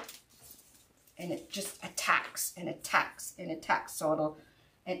 And it just attacks and attacks and attacks. So it'll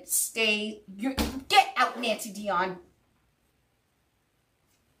stay. Get out, Nancy Dion.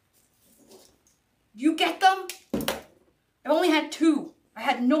 You get them? I've only had 2. I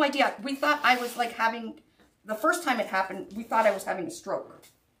had no idea. We thought I was like having, the first time it happened, we thought I was having a stroke.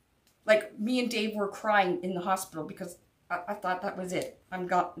 Like me and Dave were crying in the hospital because I thought that was it. I'm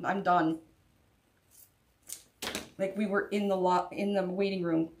done. Like we were in the waiting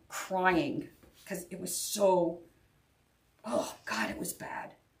room crying because it was so, oh God, it was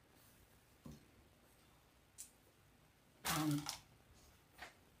bad.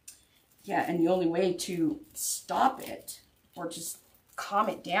 Yeah, and the only way to stop it or just calm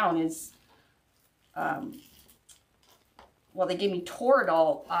it down is, well, they gave me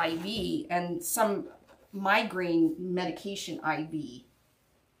Toradol IV and some migraine medication IV.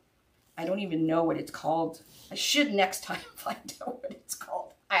 I don't even know what it's called. I should next time find out what it's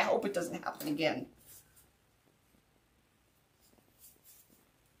called. I hope it doesn't happen again.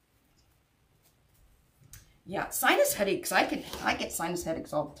 Yeah, sinus headaches. I get sinus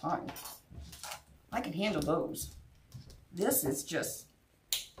headaches all the time. I can handle those. This is just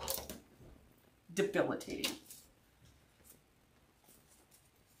debilitating.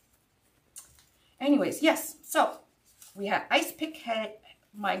 Anyways, yes. So we had ice pick head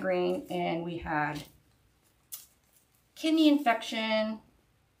migraine, and we had kidney infection,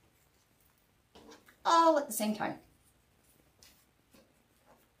 all at the same time.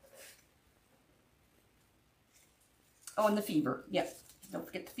 Oh, and the fever. Yes, don't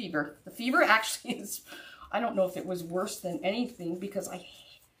forget the fever. The fever actually is, I don't know if it was worse than anything, because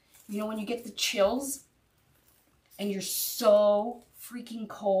you know when you get the chills and you're so freaking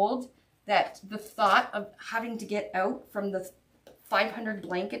cold that the thought of having to get out from the 500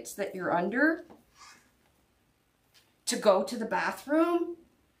 blankets that you're under to go to the bathroom,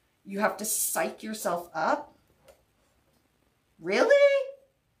 you have to psych yourself up. Really?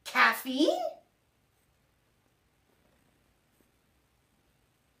 Caffeine?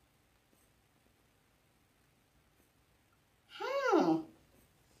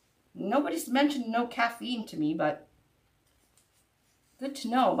 nobody's mentioned no caffeine to me, but good to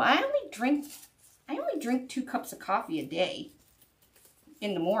know. But I only drink 2 cups of coffee a day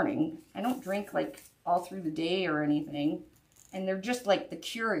in the morning. I don't drink like all through the day or anything. And they're just like the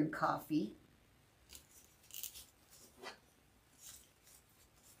Keurig coffee.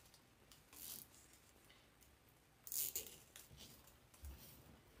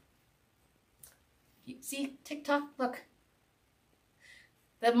 See, TikTok, look.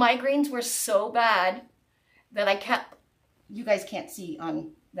 The migraines were so bad that I kept, you guys can't see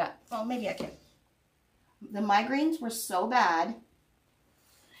on that. Well, maybe I can. The migraines were so bad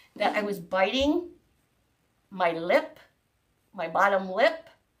that I was biting my lip, my bottom lip,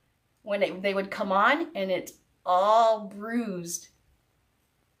 when they would come on, and it's all bruised.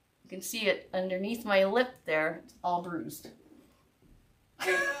 You can see it underneath my lip there. It's all bruised.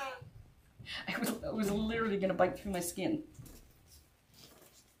 I was literally going to bite through my skin.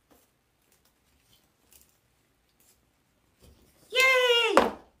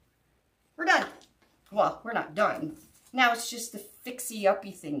 Yay! We're done. Well, we're not done. Now it's just the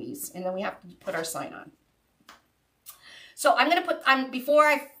fixie-uppy thingies, and then we have to put our sign on. So I'm going to put, before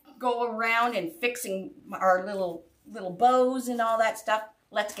I go around and fixing our little bows and all that stuff,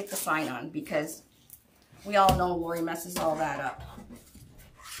 let's get the sign on, because we all know Laurie messes all that up.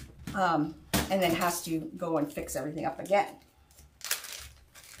 And then has to go and fix everything up again.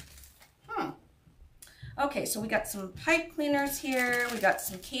 Okay, so we got some pipe cleaners here. We got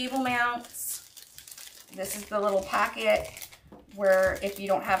some cable mounts. This is the little packet where if you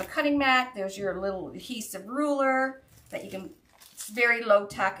don't have a cutting mat, there's your little adhesive ruler that you can, it's very low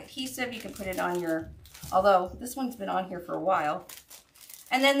tack adhesive. You can put it on your, although this one's been on here for a while.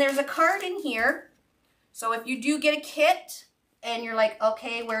 And then there's a card in here. So if you do get a kit, and you're like,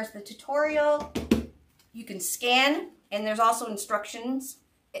 okay, where's the tutorial? You can scan, and there's also instructions.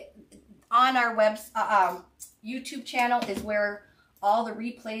 On our YouTube channel is where all the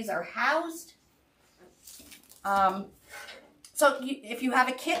replays are housed. So if you have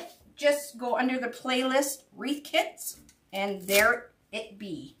a kit, just go under the playlist Wreath Kits, and there it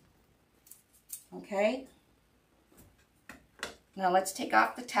be. Okay? Now let's take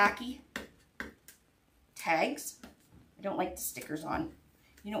off the tacky tags. I don't like the stickers on.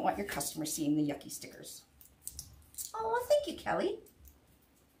 You don't want your customers seeing the yucky stickers. Oh, well, thank you, Kelly.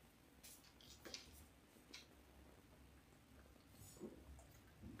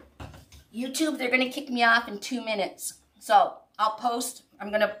 YouTube, they're going to kick me off in 2 minutes. So I'll post, I'm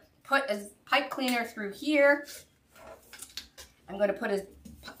going to put a pipe cleaner through here. I'm going to put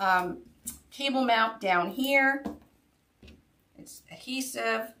a cable mount down here. It's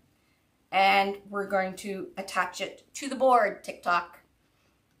adhesive. And we're going to attach it to the board, TikTok.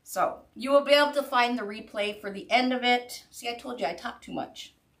 So you will be able to find the replay for the end of it. See, I told you I talk too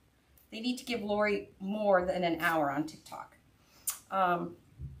much. They need to give Laurie more than an hour on TikTok.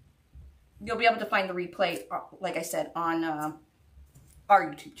 You'll be able to find the replay, like I said, on our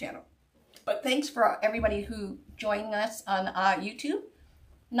YouTube channel. But thanks for everybody who joined us on YouTube.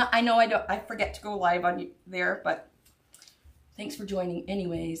 I know I forget to go live on there, but thanks for joining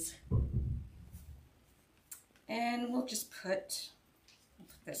anyways. And we'll just put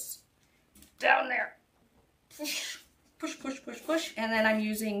this down there. Push, push, push, push, push. And then I'm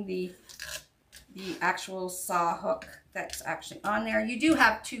using the actual saw hook that's actually on there. You do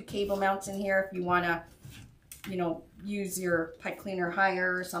have 2 cable mounts in here if you want to, you know, use your pipe cleaner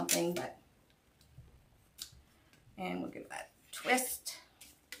higher or something. But and we'll give that a twist.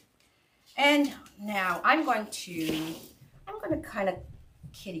 And now I'm going to kind of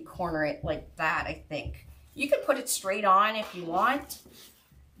kitty corner it like that, I think. You can put it straight on if you want.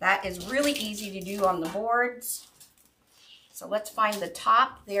 That is really easy to do on the boards. So let's find the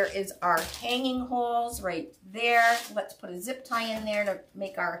top. There is our hanging holes right there. Let's put a zip tie in there to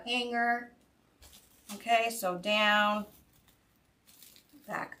make our hanger. Okay, so down,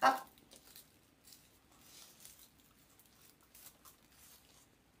 back up.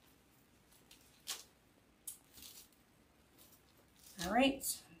 All right,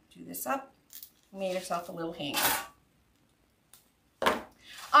 do this up. Made yourself a little hanger.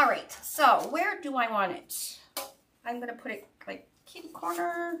 All right, so where do I want it? I'm going to put it like kitty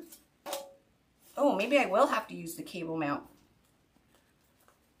corner. Oh, maybe I will have to use the cable mount.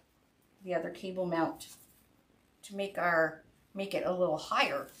 The other cable mount to make it a little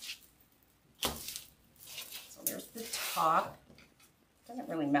higher. So there's the top. Doesn't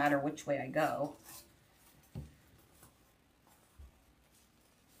really matter which way I go.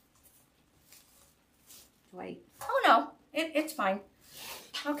 Oh no, it's fine.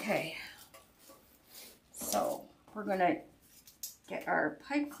 Okay, so we're gonna get our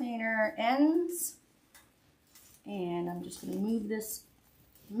pipe cleaner ends, and I'm just going to move this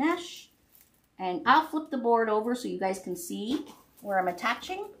mesh, and I'll flip the board over so you guys can see where I'm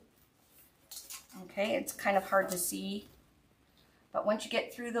attaching. Okay, it's kind of hard to see, but once you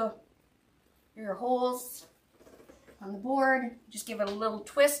get through your holes on the board, just give it a little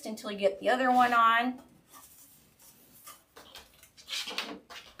twist until you get the other one on.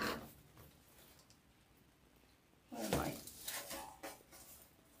 Where am I?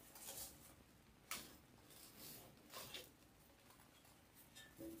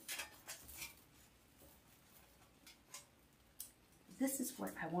 This is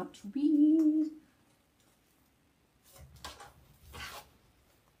where I want to be.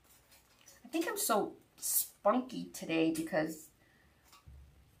 I think I'm so spunky today because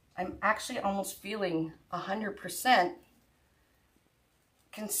I'm actually almost feeling 100%,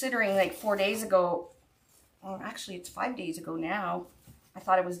 considering like 4 days ago, well, actually it's 5 days ago now, I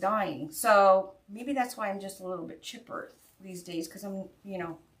thought I was dying. So maybe that's why I'm just a little bit chipper these days, because I'm, you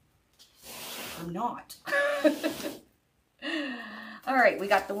know, I'm not. All right, we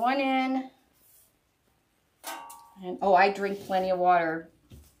got the one in. And oh, I drink plenty of water.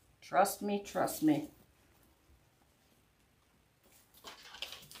 Trust me, trust me.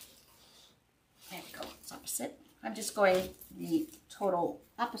 There we go, it's opposite. I'm just going the total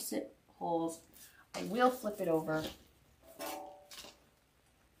opposite holes. I will flip it over.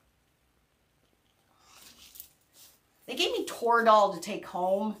 They gave me Toradol to take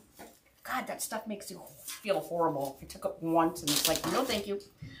home. God, that stuff makes you feel horrible. I took it once and it's like, no thank you.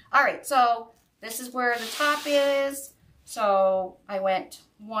 All right, so this is where the top is. So I went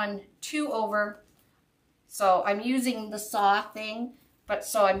 1, 2 over. So I'm using the saw thing, but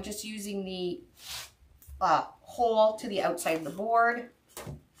so I'm just using the hole to the outside of the board.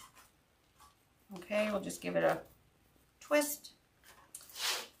 Okay, we'll just give it a twist.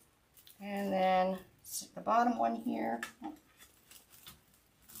 And then the bottom one here.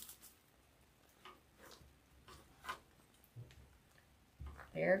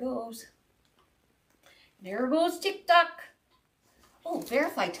 There goes. There goes TikTok. Oh,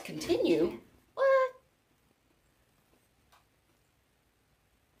 verify to continue. What?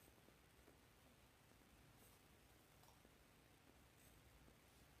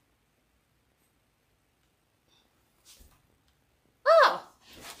 Oh,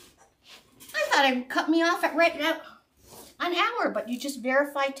 I thought it cut me off at right now an hour, but you just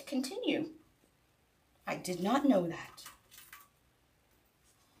verified to continue. I did not know that.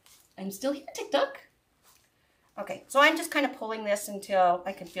 I'm still here, TikTok. Okay, so I'm just kind of pulling this until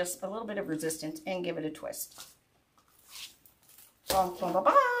I can feel a little bit of resistance and give it a twist. Bum, bum, bum,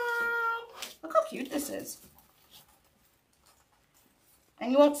 bum. Look how cute this is.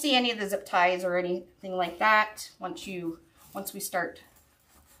 And you won't see any of the zip ties or anything like that once we start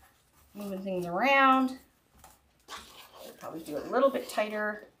moving things around. Probably do it a little bit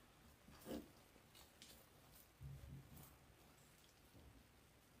tighter.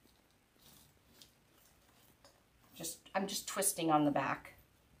 I'm just twisting on the back.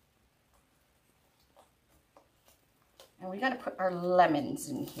 And we got to put our lemons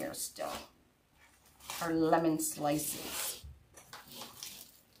in here still. Our lemon slices.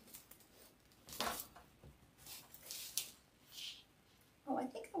 Oh, I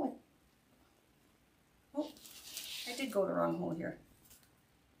think I went... Oh, I did go the wrong hole here.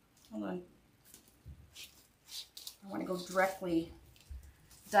 Hold on. I want to go directly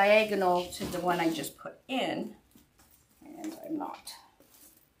diagonal to the one I just put in. And I'm not.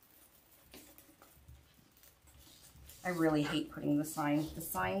 I really hate putting the signs.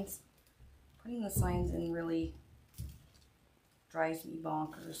 Putting the signs in really drives me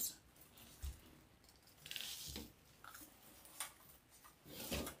bonkers.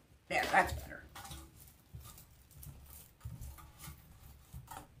 There, that's better.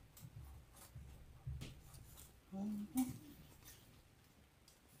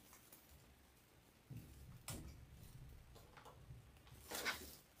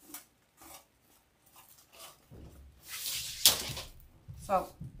 So,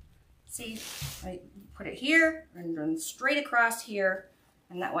 see, I put it here and then straight across here,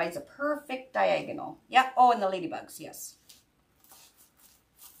 and that way it's a perfect diagonal. Yep. Oh, and the ladybugs, yes.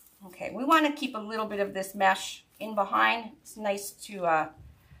 Okay, we want to keep a little bit of this mesh in behind. It's nice to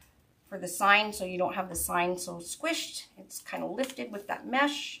for the sign, so you don't have the sign so squished. It's kind of lifted with that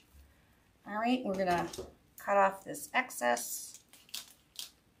mesh. All right, we're gonna cut off this excess.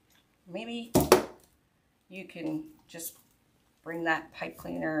 Maybe you can just bring that pipe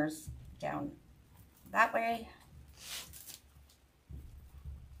cleaners down that way.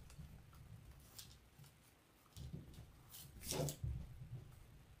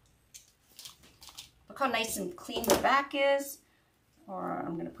 how nice and clean the back is. Or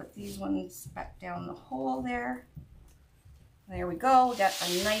I'm going to put these ones back down the hole there. There we go. Got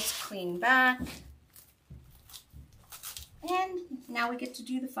a nice clean back. And now we get to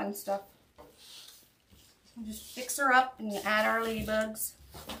do the fun stuff. We'll just fix her up and add our ladybugs.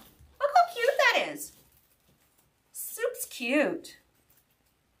 Look how cute that is. Soup's cute.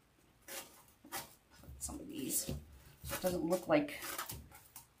 Put some of these so it doesn't look like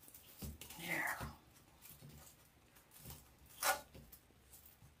there. Just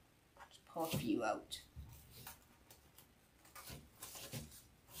pull a few out.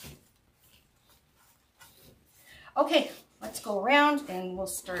 Okay, let's go around and we'll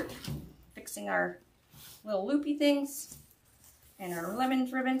start fixing our little loopy things and our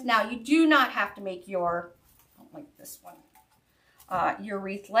lemons ribbons. Now you do not have to make your, I don't like this one, your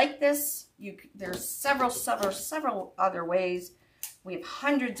wreath like this. There's several other ways. We have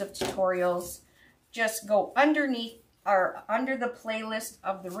hundreds of tutorials. Just go underneath or under the playlist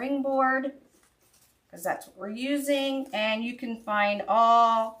of the ring board, because that's what we're using, and you can find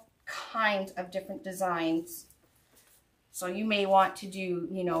all kinds of different designs. So you may want to do,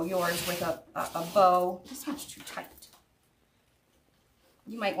 you know, yours with a bow. This one's too tight.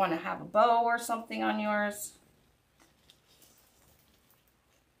 You might want to have a bow or something on yours.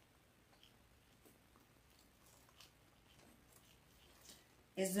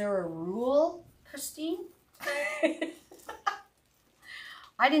 Is there a rule, Christine?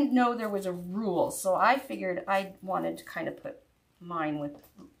 I didn't know there was a rule, so I figured I wanted to kind of put mine with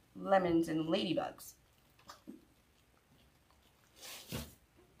lemons and ladybugs.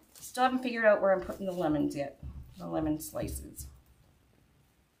 Still haven't figured out where I'm putting the lemons yet, the lemon slices.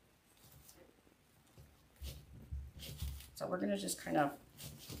 So we're gonna just kind of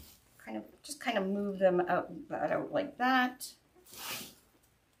move them out like that.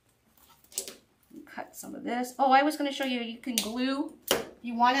 Cut some of this. Oh, I was gonna show you, you can glue.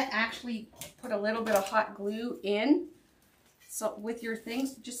 You want to actually put a little bit of hot glue in. So with your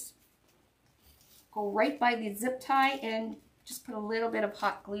things, just go right by the zip tie and just put a little bit of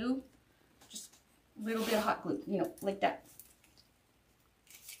hot glue, just a little bit of hot glue, you know, like that.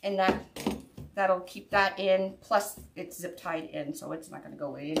 And that'll keep that in, plus it's zip tied in, so it's not going to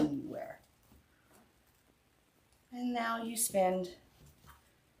go anywhere. And now you spend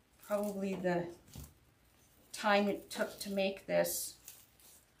probably the time it took to make this,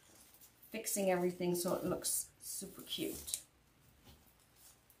 fixing everything so it looks super cute.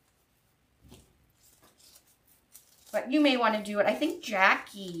 But you may want to do it. I think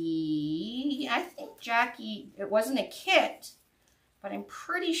Jackie, it wasn't a kit, but I'm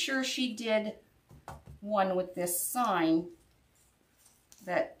pretty sure she did one with this sign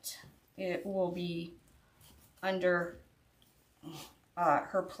that it will be under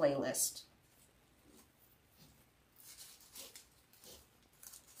her playlist.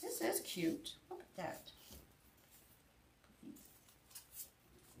 This is cute. Look at that.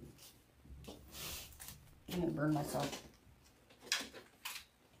 I'm gonna burn myself.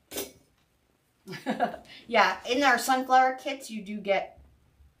 Yeah, in our sunflower kits, you do get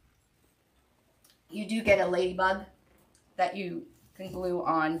a ladybug that you can glue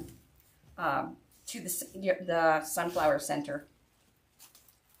on to the sunflower center.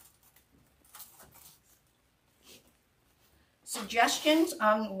 Suggestions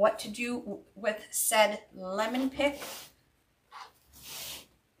on what to do with said lemon pick.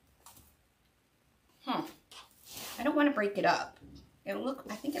 I don't want to break it up. I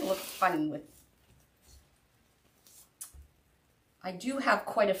think it'll look fun with. I do have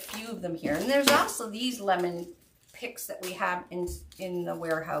quite a few of them here. And there's also these lemon picks that we have in the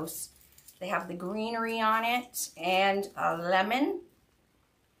warehouse. They have the greenery on it and a lemon.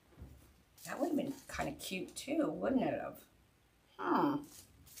 That would have been kind of cute too, wouldn't it have?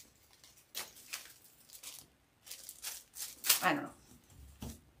 I don't know.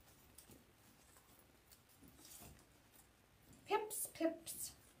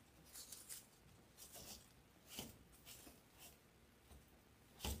 Pips.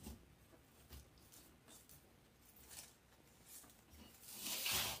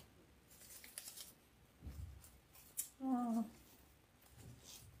 Oh.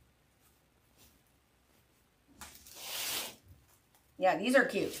 Yeah, these are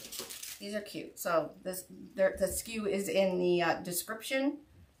cute. These are cute. So the SKU is in the description,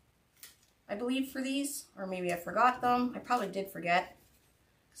 I believe, for these, or maybe I forgot them. I probably did forget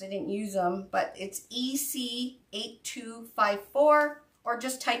because I didn't use them, but it's EC8254, or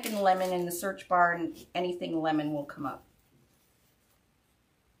just type in lemon in the search bar and anything lemon will come up.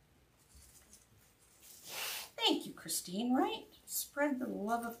 Thank you, Christine, right? Spread the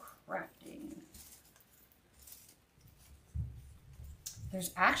love of crafting.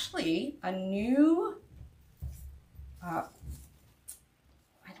 there's actually a new, I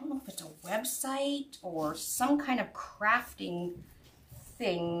don't know if it's a website or some kind of crafting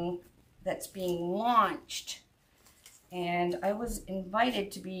thing that's being launched. And I was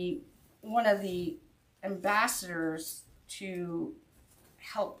invited to be one of the ambassadors to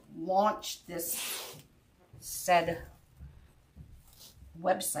help launch this said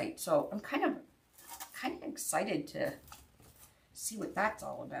website. So I'm kind of excited to see what that's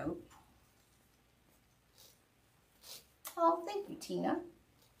all about. Oh, thank you, Tina.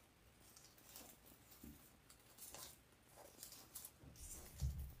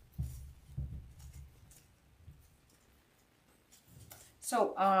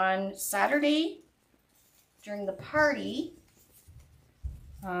 So on Saturday, during the party,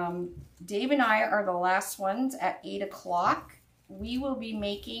 Dave and I are the last ones at 8 o'clock. We will be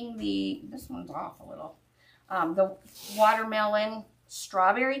making this one's off a little, the watermelon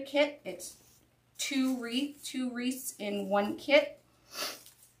strawberry kit. It's two wreaths in one kit.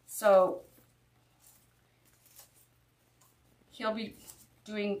 So he'll be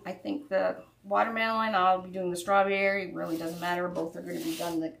doing, I think, the watermelon. I'll be doing the strawberry. It really doesn't matter. Both are going to be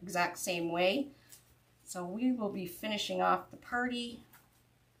done the exact same way. So we will be finishing off the party,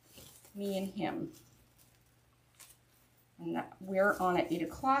 me and him. And we're on at 8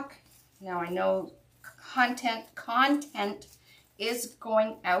 o'clock. Now I know content is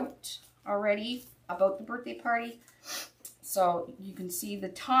going out already about the birthday party. So you can see the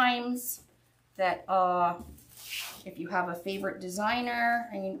times that if you have a favorite designer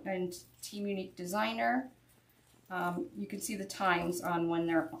and Team Unique designer, you can see the times on when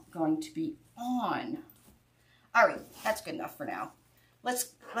they're going to be on. All right, that's good enough for now.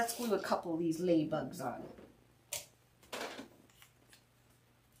 Let's glue a couple of these ladybugs on.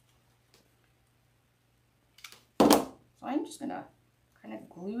 So I'm just gonna kind of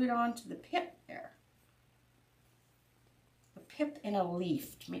glue it onto the pip there. The pip in a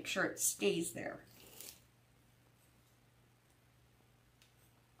leaf to make sure it stays there.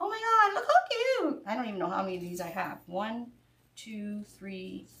 Oh my God, look how cute. I don't even know how many of these I have. 1, 2,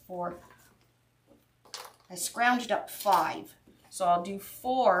 3, 4. I scrounged up 5. So I'll do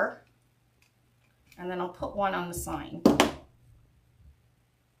 4 and then I'll put 1 on the sign. So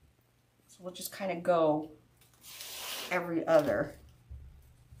we'll just kind of go every other.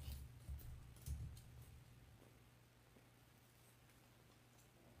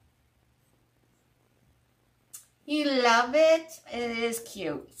 You love it? It is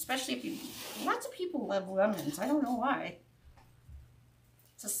cute, especially if you, lots of people love lemons. I don't know why.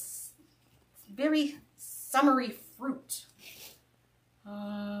 It's a very summery fruit.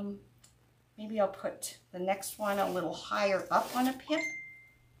 Maybe I'll put the next one a little higher up on a pip.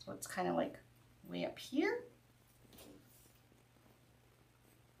 So it's kind of like way up here.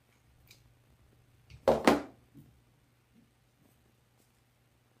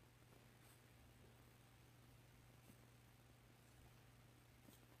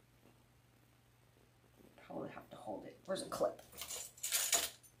 Probably have to hold it. Where's a clip?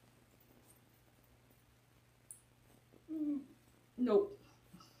 Nope.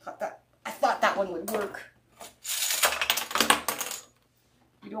 I thought that one would work.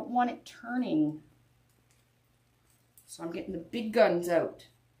 We don't want it turning. So I'm getting the big guns out.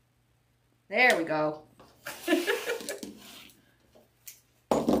 There we go.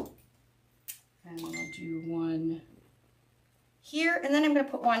 And I'll do one here, and then I'm going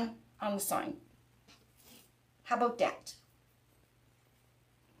to put one on the sign. How about that?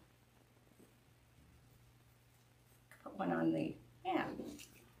 Put one on the, yeah.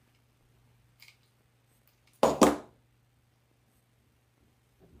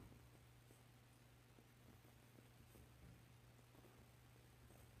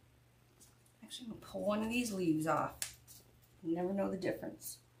 Actually, I'm going to pull one of these leaves off. You never know the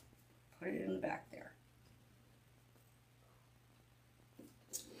difference. Put it in the back there.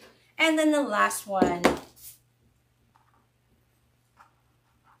 And then the last one.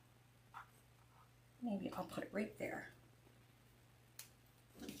 Maybe I'll put it right there.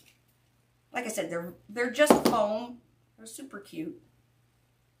 Like I said, they're just foam. They're super cute.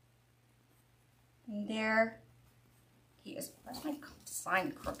 And there he is. That's my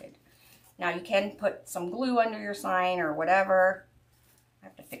sign crooked. Now you can put some glue under your sign or whatever. I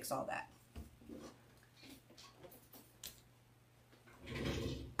have to fix all that.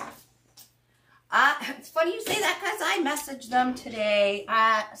 It's funny you say that because I messaged them today.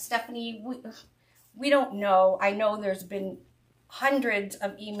 Stephanie, we don't know. I know there's been hundreds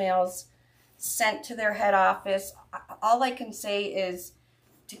of emails sent to their head office. All I can say is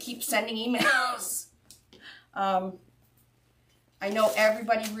to keep sending emails. I know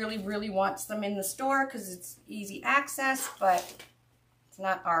everybody really, really wants them in the store because it's easy access, but it's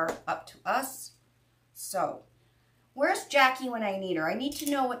not up to us. So, where's Jackie when I need her? I need to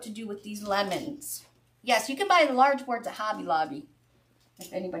know what to do with these lemons. Yes, you can buy the large boards at Hobby Lobby,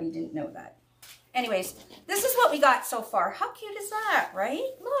 if anybody didn't know that. Anyways, this is what we got so far. How cute is that, right?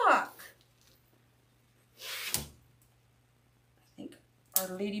 Look. I think our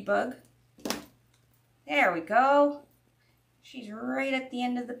ladybug. There we go. She's right at the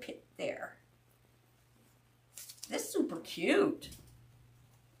end of the pit there. This is super cute.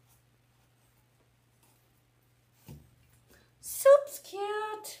 Soup's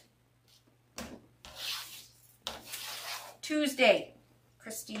cute. Tuesday,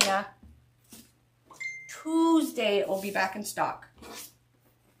 Christina. Tuesday it will be back in stock.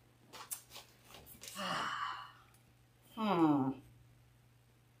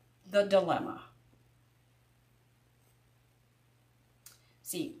 The dilemma.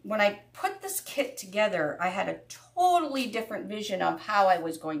 See, when I put this kit together, I had a totally different vision of how I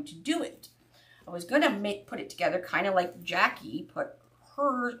was going to do it. I was going to put it together kind of like Jackie put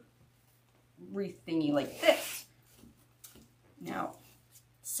her wreath thingy like this. Now,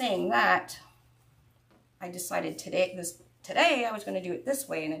 saying that, I decided today I was going to do it this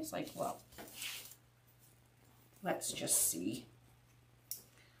way, and it's like, well, let's just see.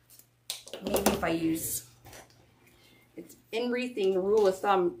 Maybe if I use, it's in wreathing, the rule of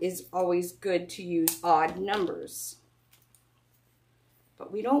thumb is always good to use odd numbers.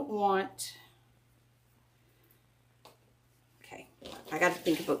 But we don't want, okay, I got to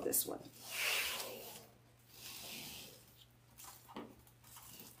think about this one.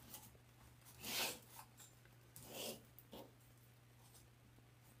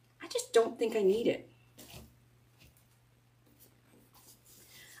 I just don't think I need it.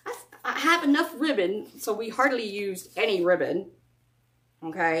 I have enough ribbon, so we hardly used any ribbon.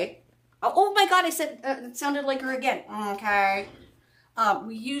 Okay. Oh my God, I said, it sounded like her again. Okay.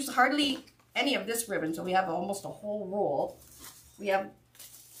 We used hardly any of this ribbon, so we have almost a whole roll. We have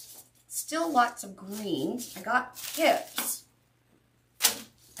still lots of green. I got pips.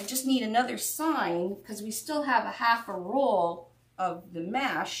 I just need another sign because we still have a half a roll of the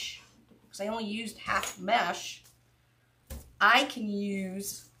mesh, because I only used half mesh. I can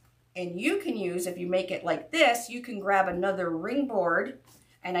use, and you can use, if you make it like this, you can grab another ring board,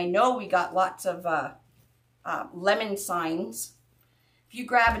 and I know we got lots of lemon signs. If you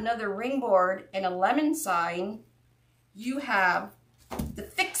grab another ring board and a lemon sign, you have the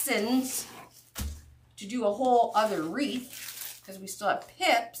fixins to do a whole other wreath, because we still have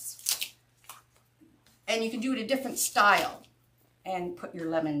pips, and you can do it a different style and put your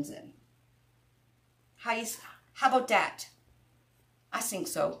lemons in. How about that? I think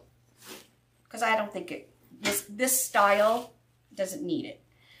so, because I don't think this style doesn't need it.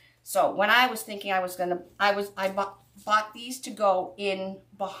 So when I was thinking I bought these to go in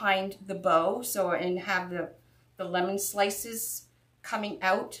behind the bow, so and have the lemon slices coming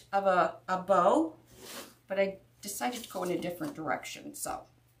out of a bow, but I decided to go in a different direction. So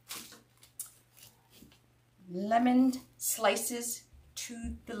lemon slices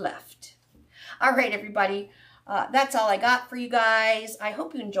to the left. All right, everybody. That's all I got for you guys. I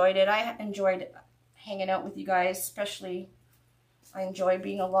hope you enjoyed it. I enjoyed hanging out with you guys, especially I enjoy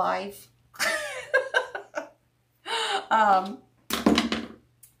being alive.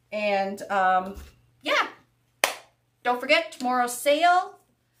 Yeah, don't forget tomorrow's sale.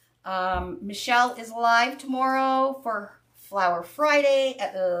 Michelle is live tomorrow for Flower Friday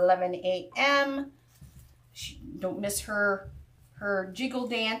at 11 a.m. Don't miss her jiggle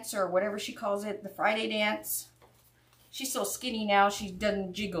dance, or whatever she calls it, the Friday dance. She's so skinny now, she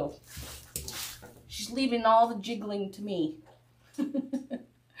doesn't jiggle. She's leaving all the jiggling to me.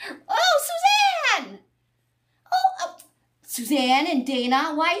 Oh, Suzanne! Oh, Suzanne and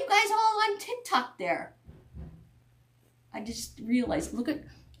Dana, why are you guys all on TikTok there? I just realized, look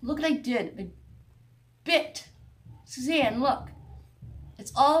what I did. I bit. Suzanne, look.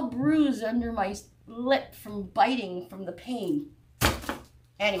 It's all bruised under my lip from biting from the pain.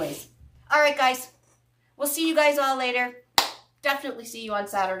 Anyways, all right, guys. We'll see you guys all later. Definitely see you on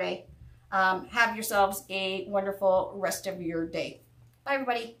Saturday. Have yourselves a wonderful rest of your day. Bye,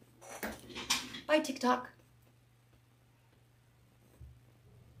 everybody. Bye, TikTok.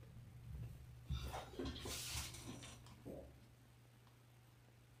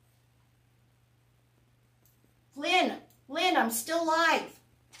 Lynn, I'm still live.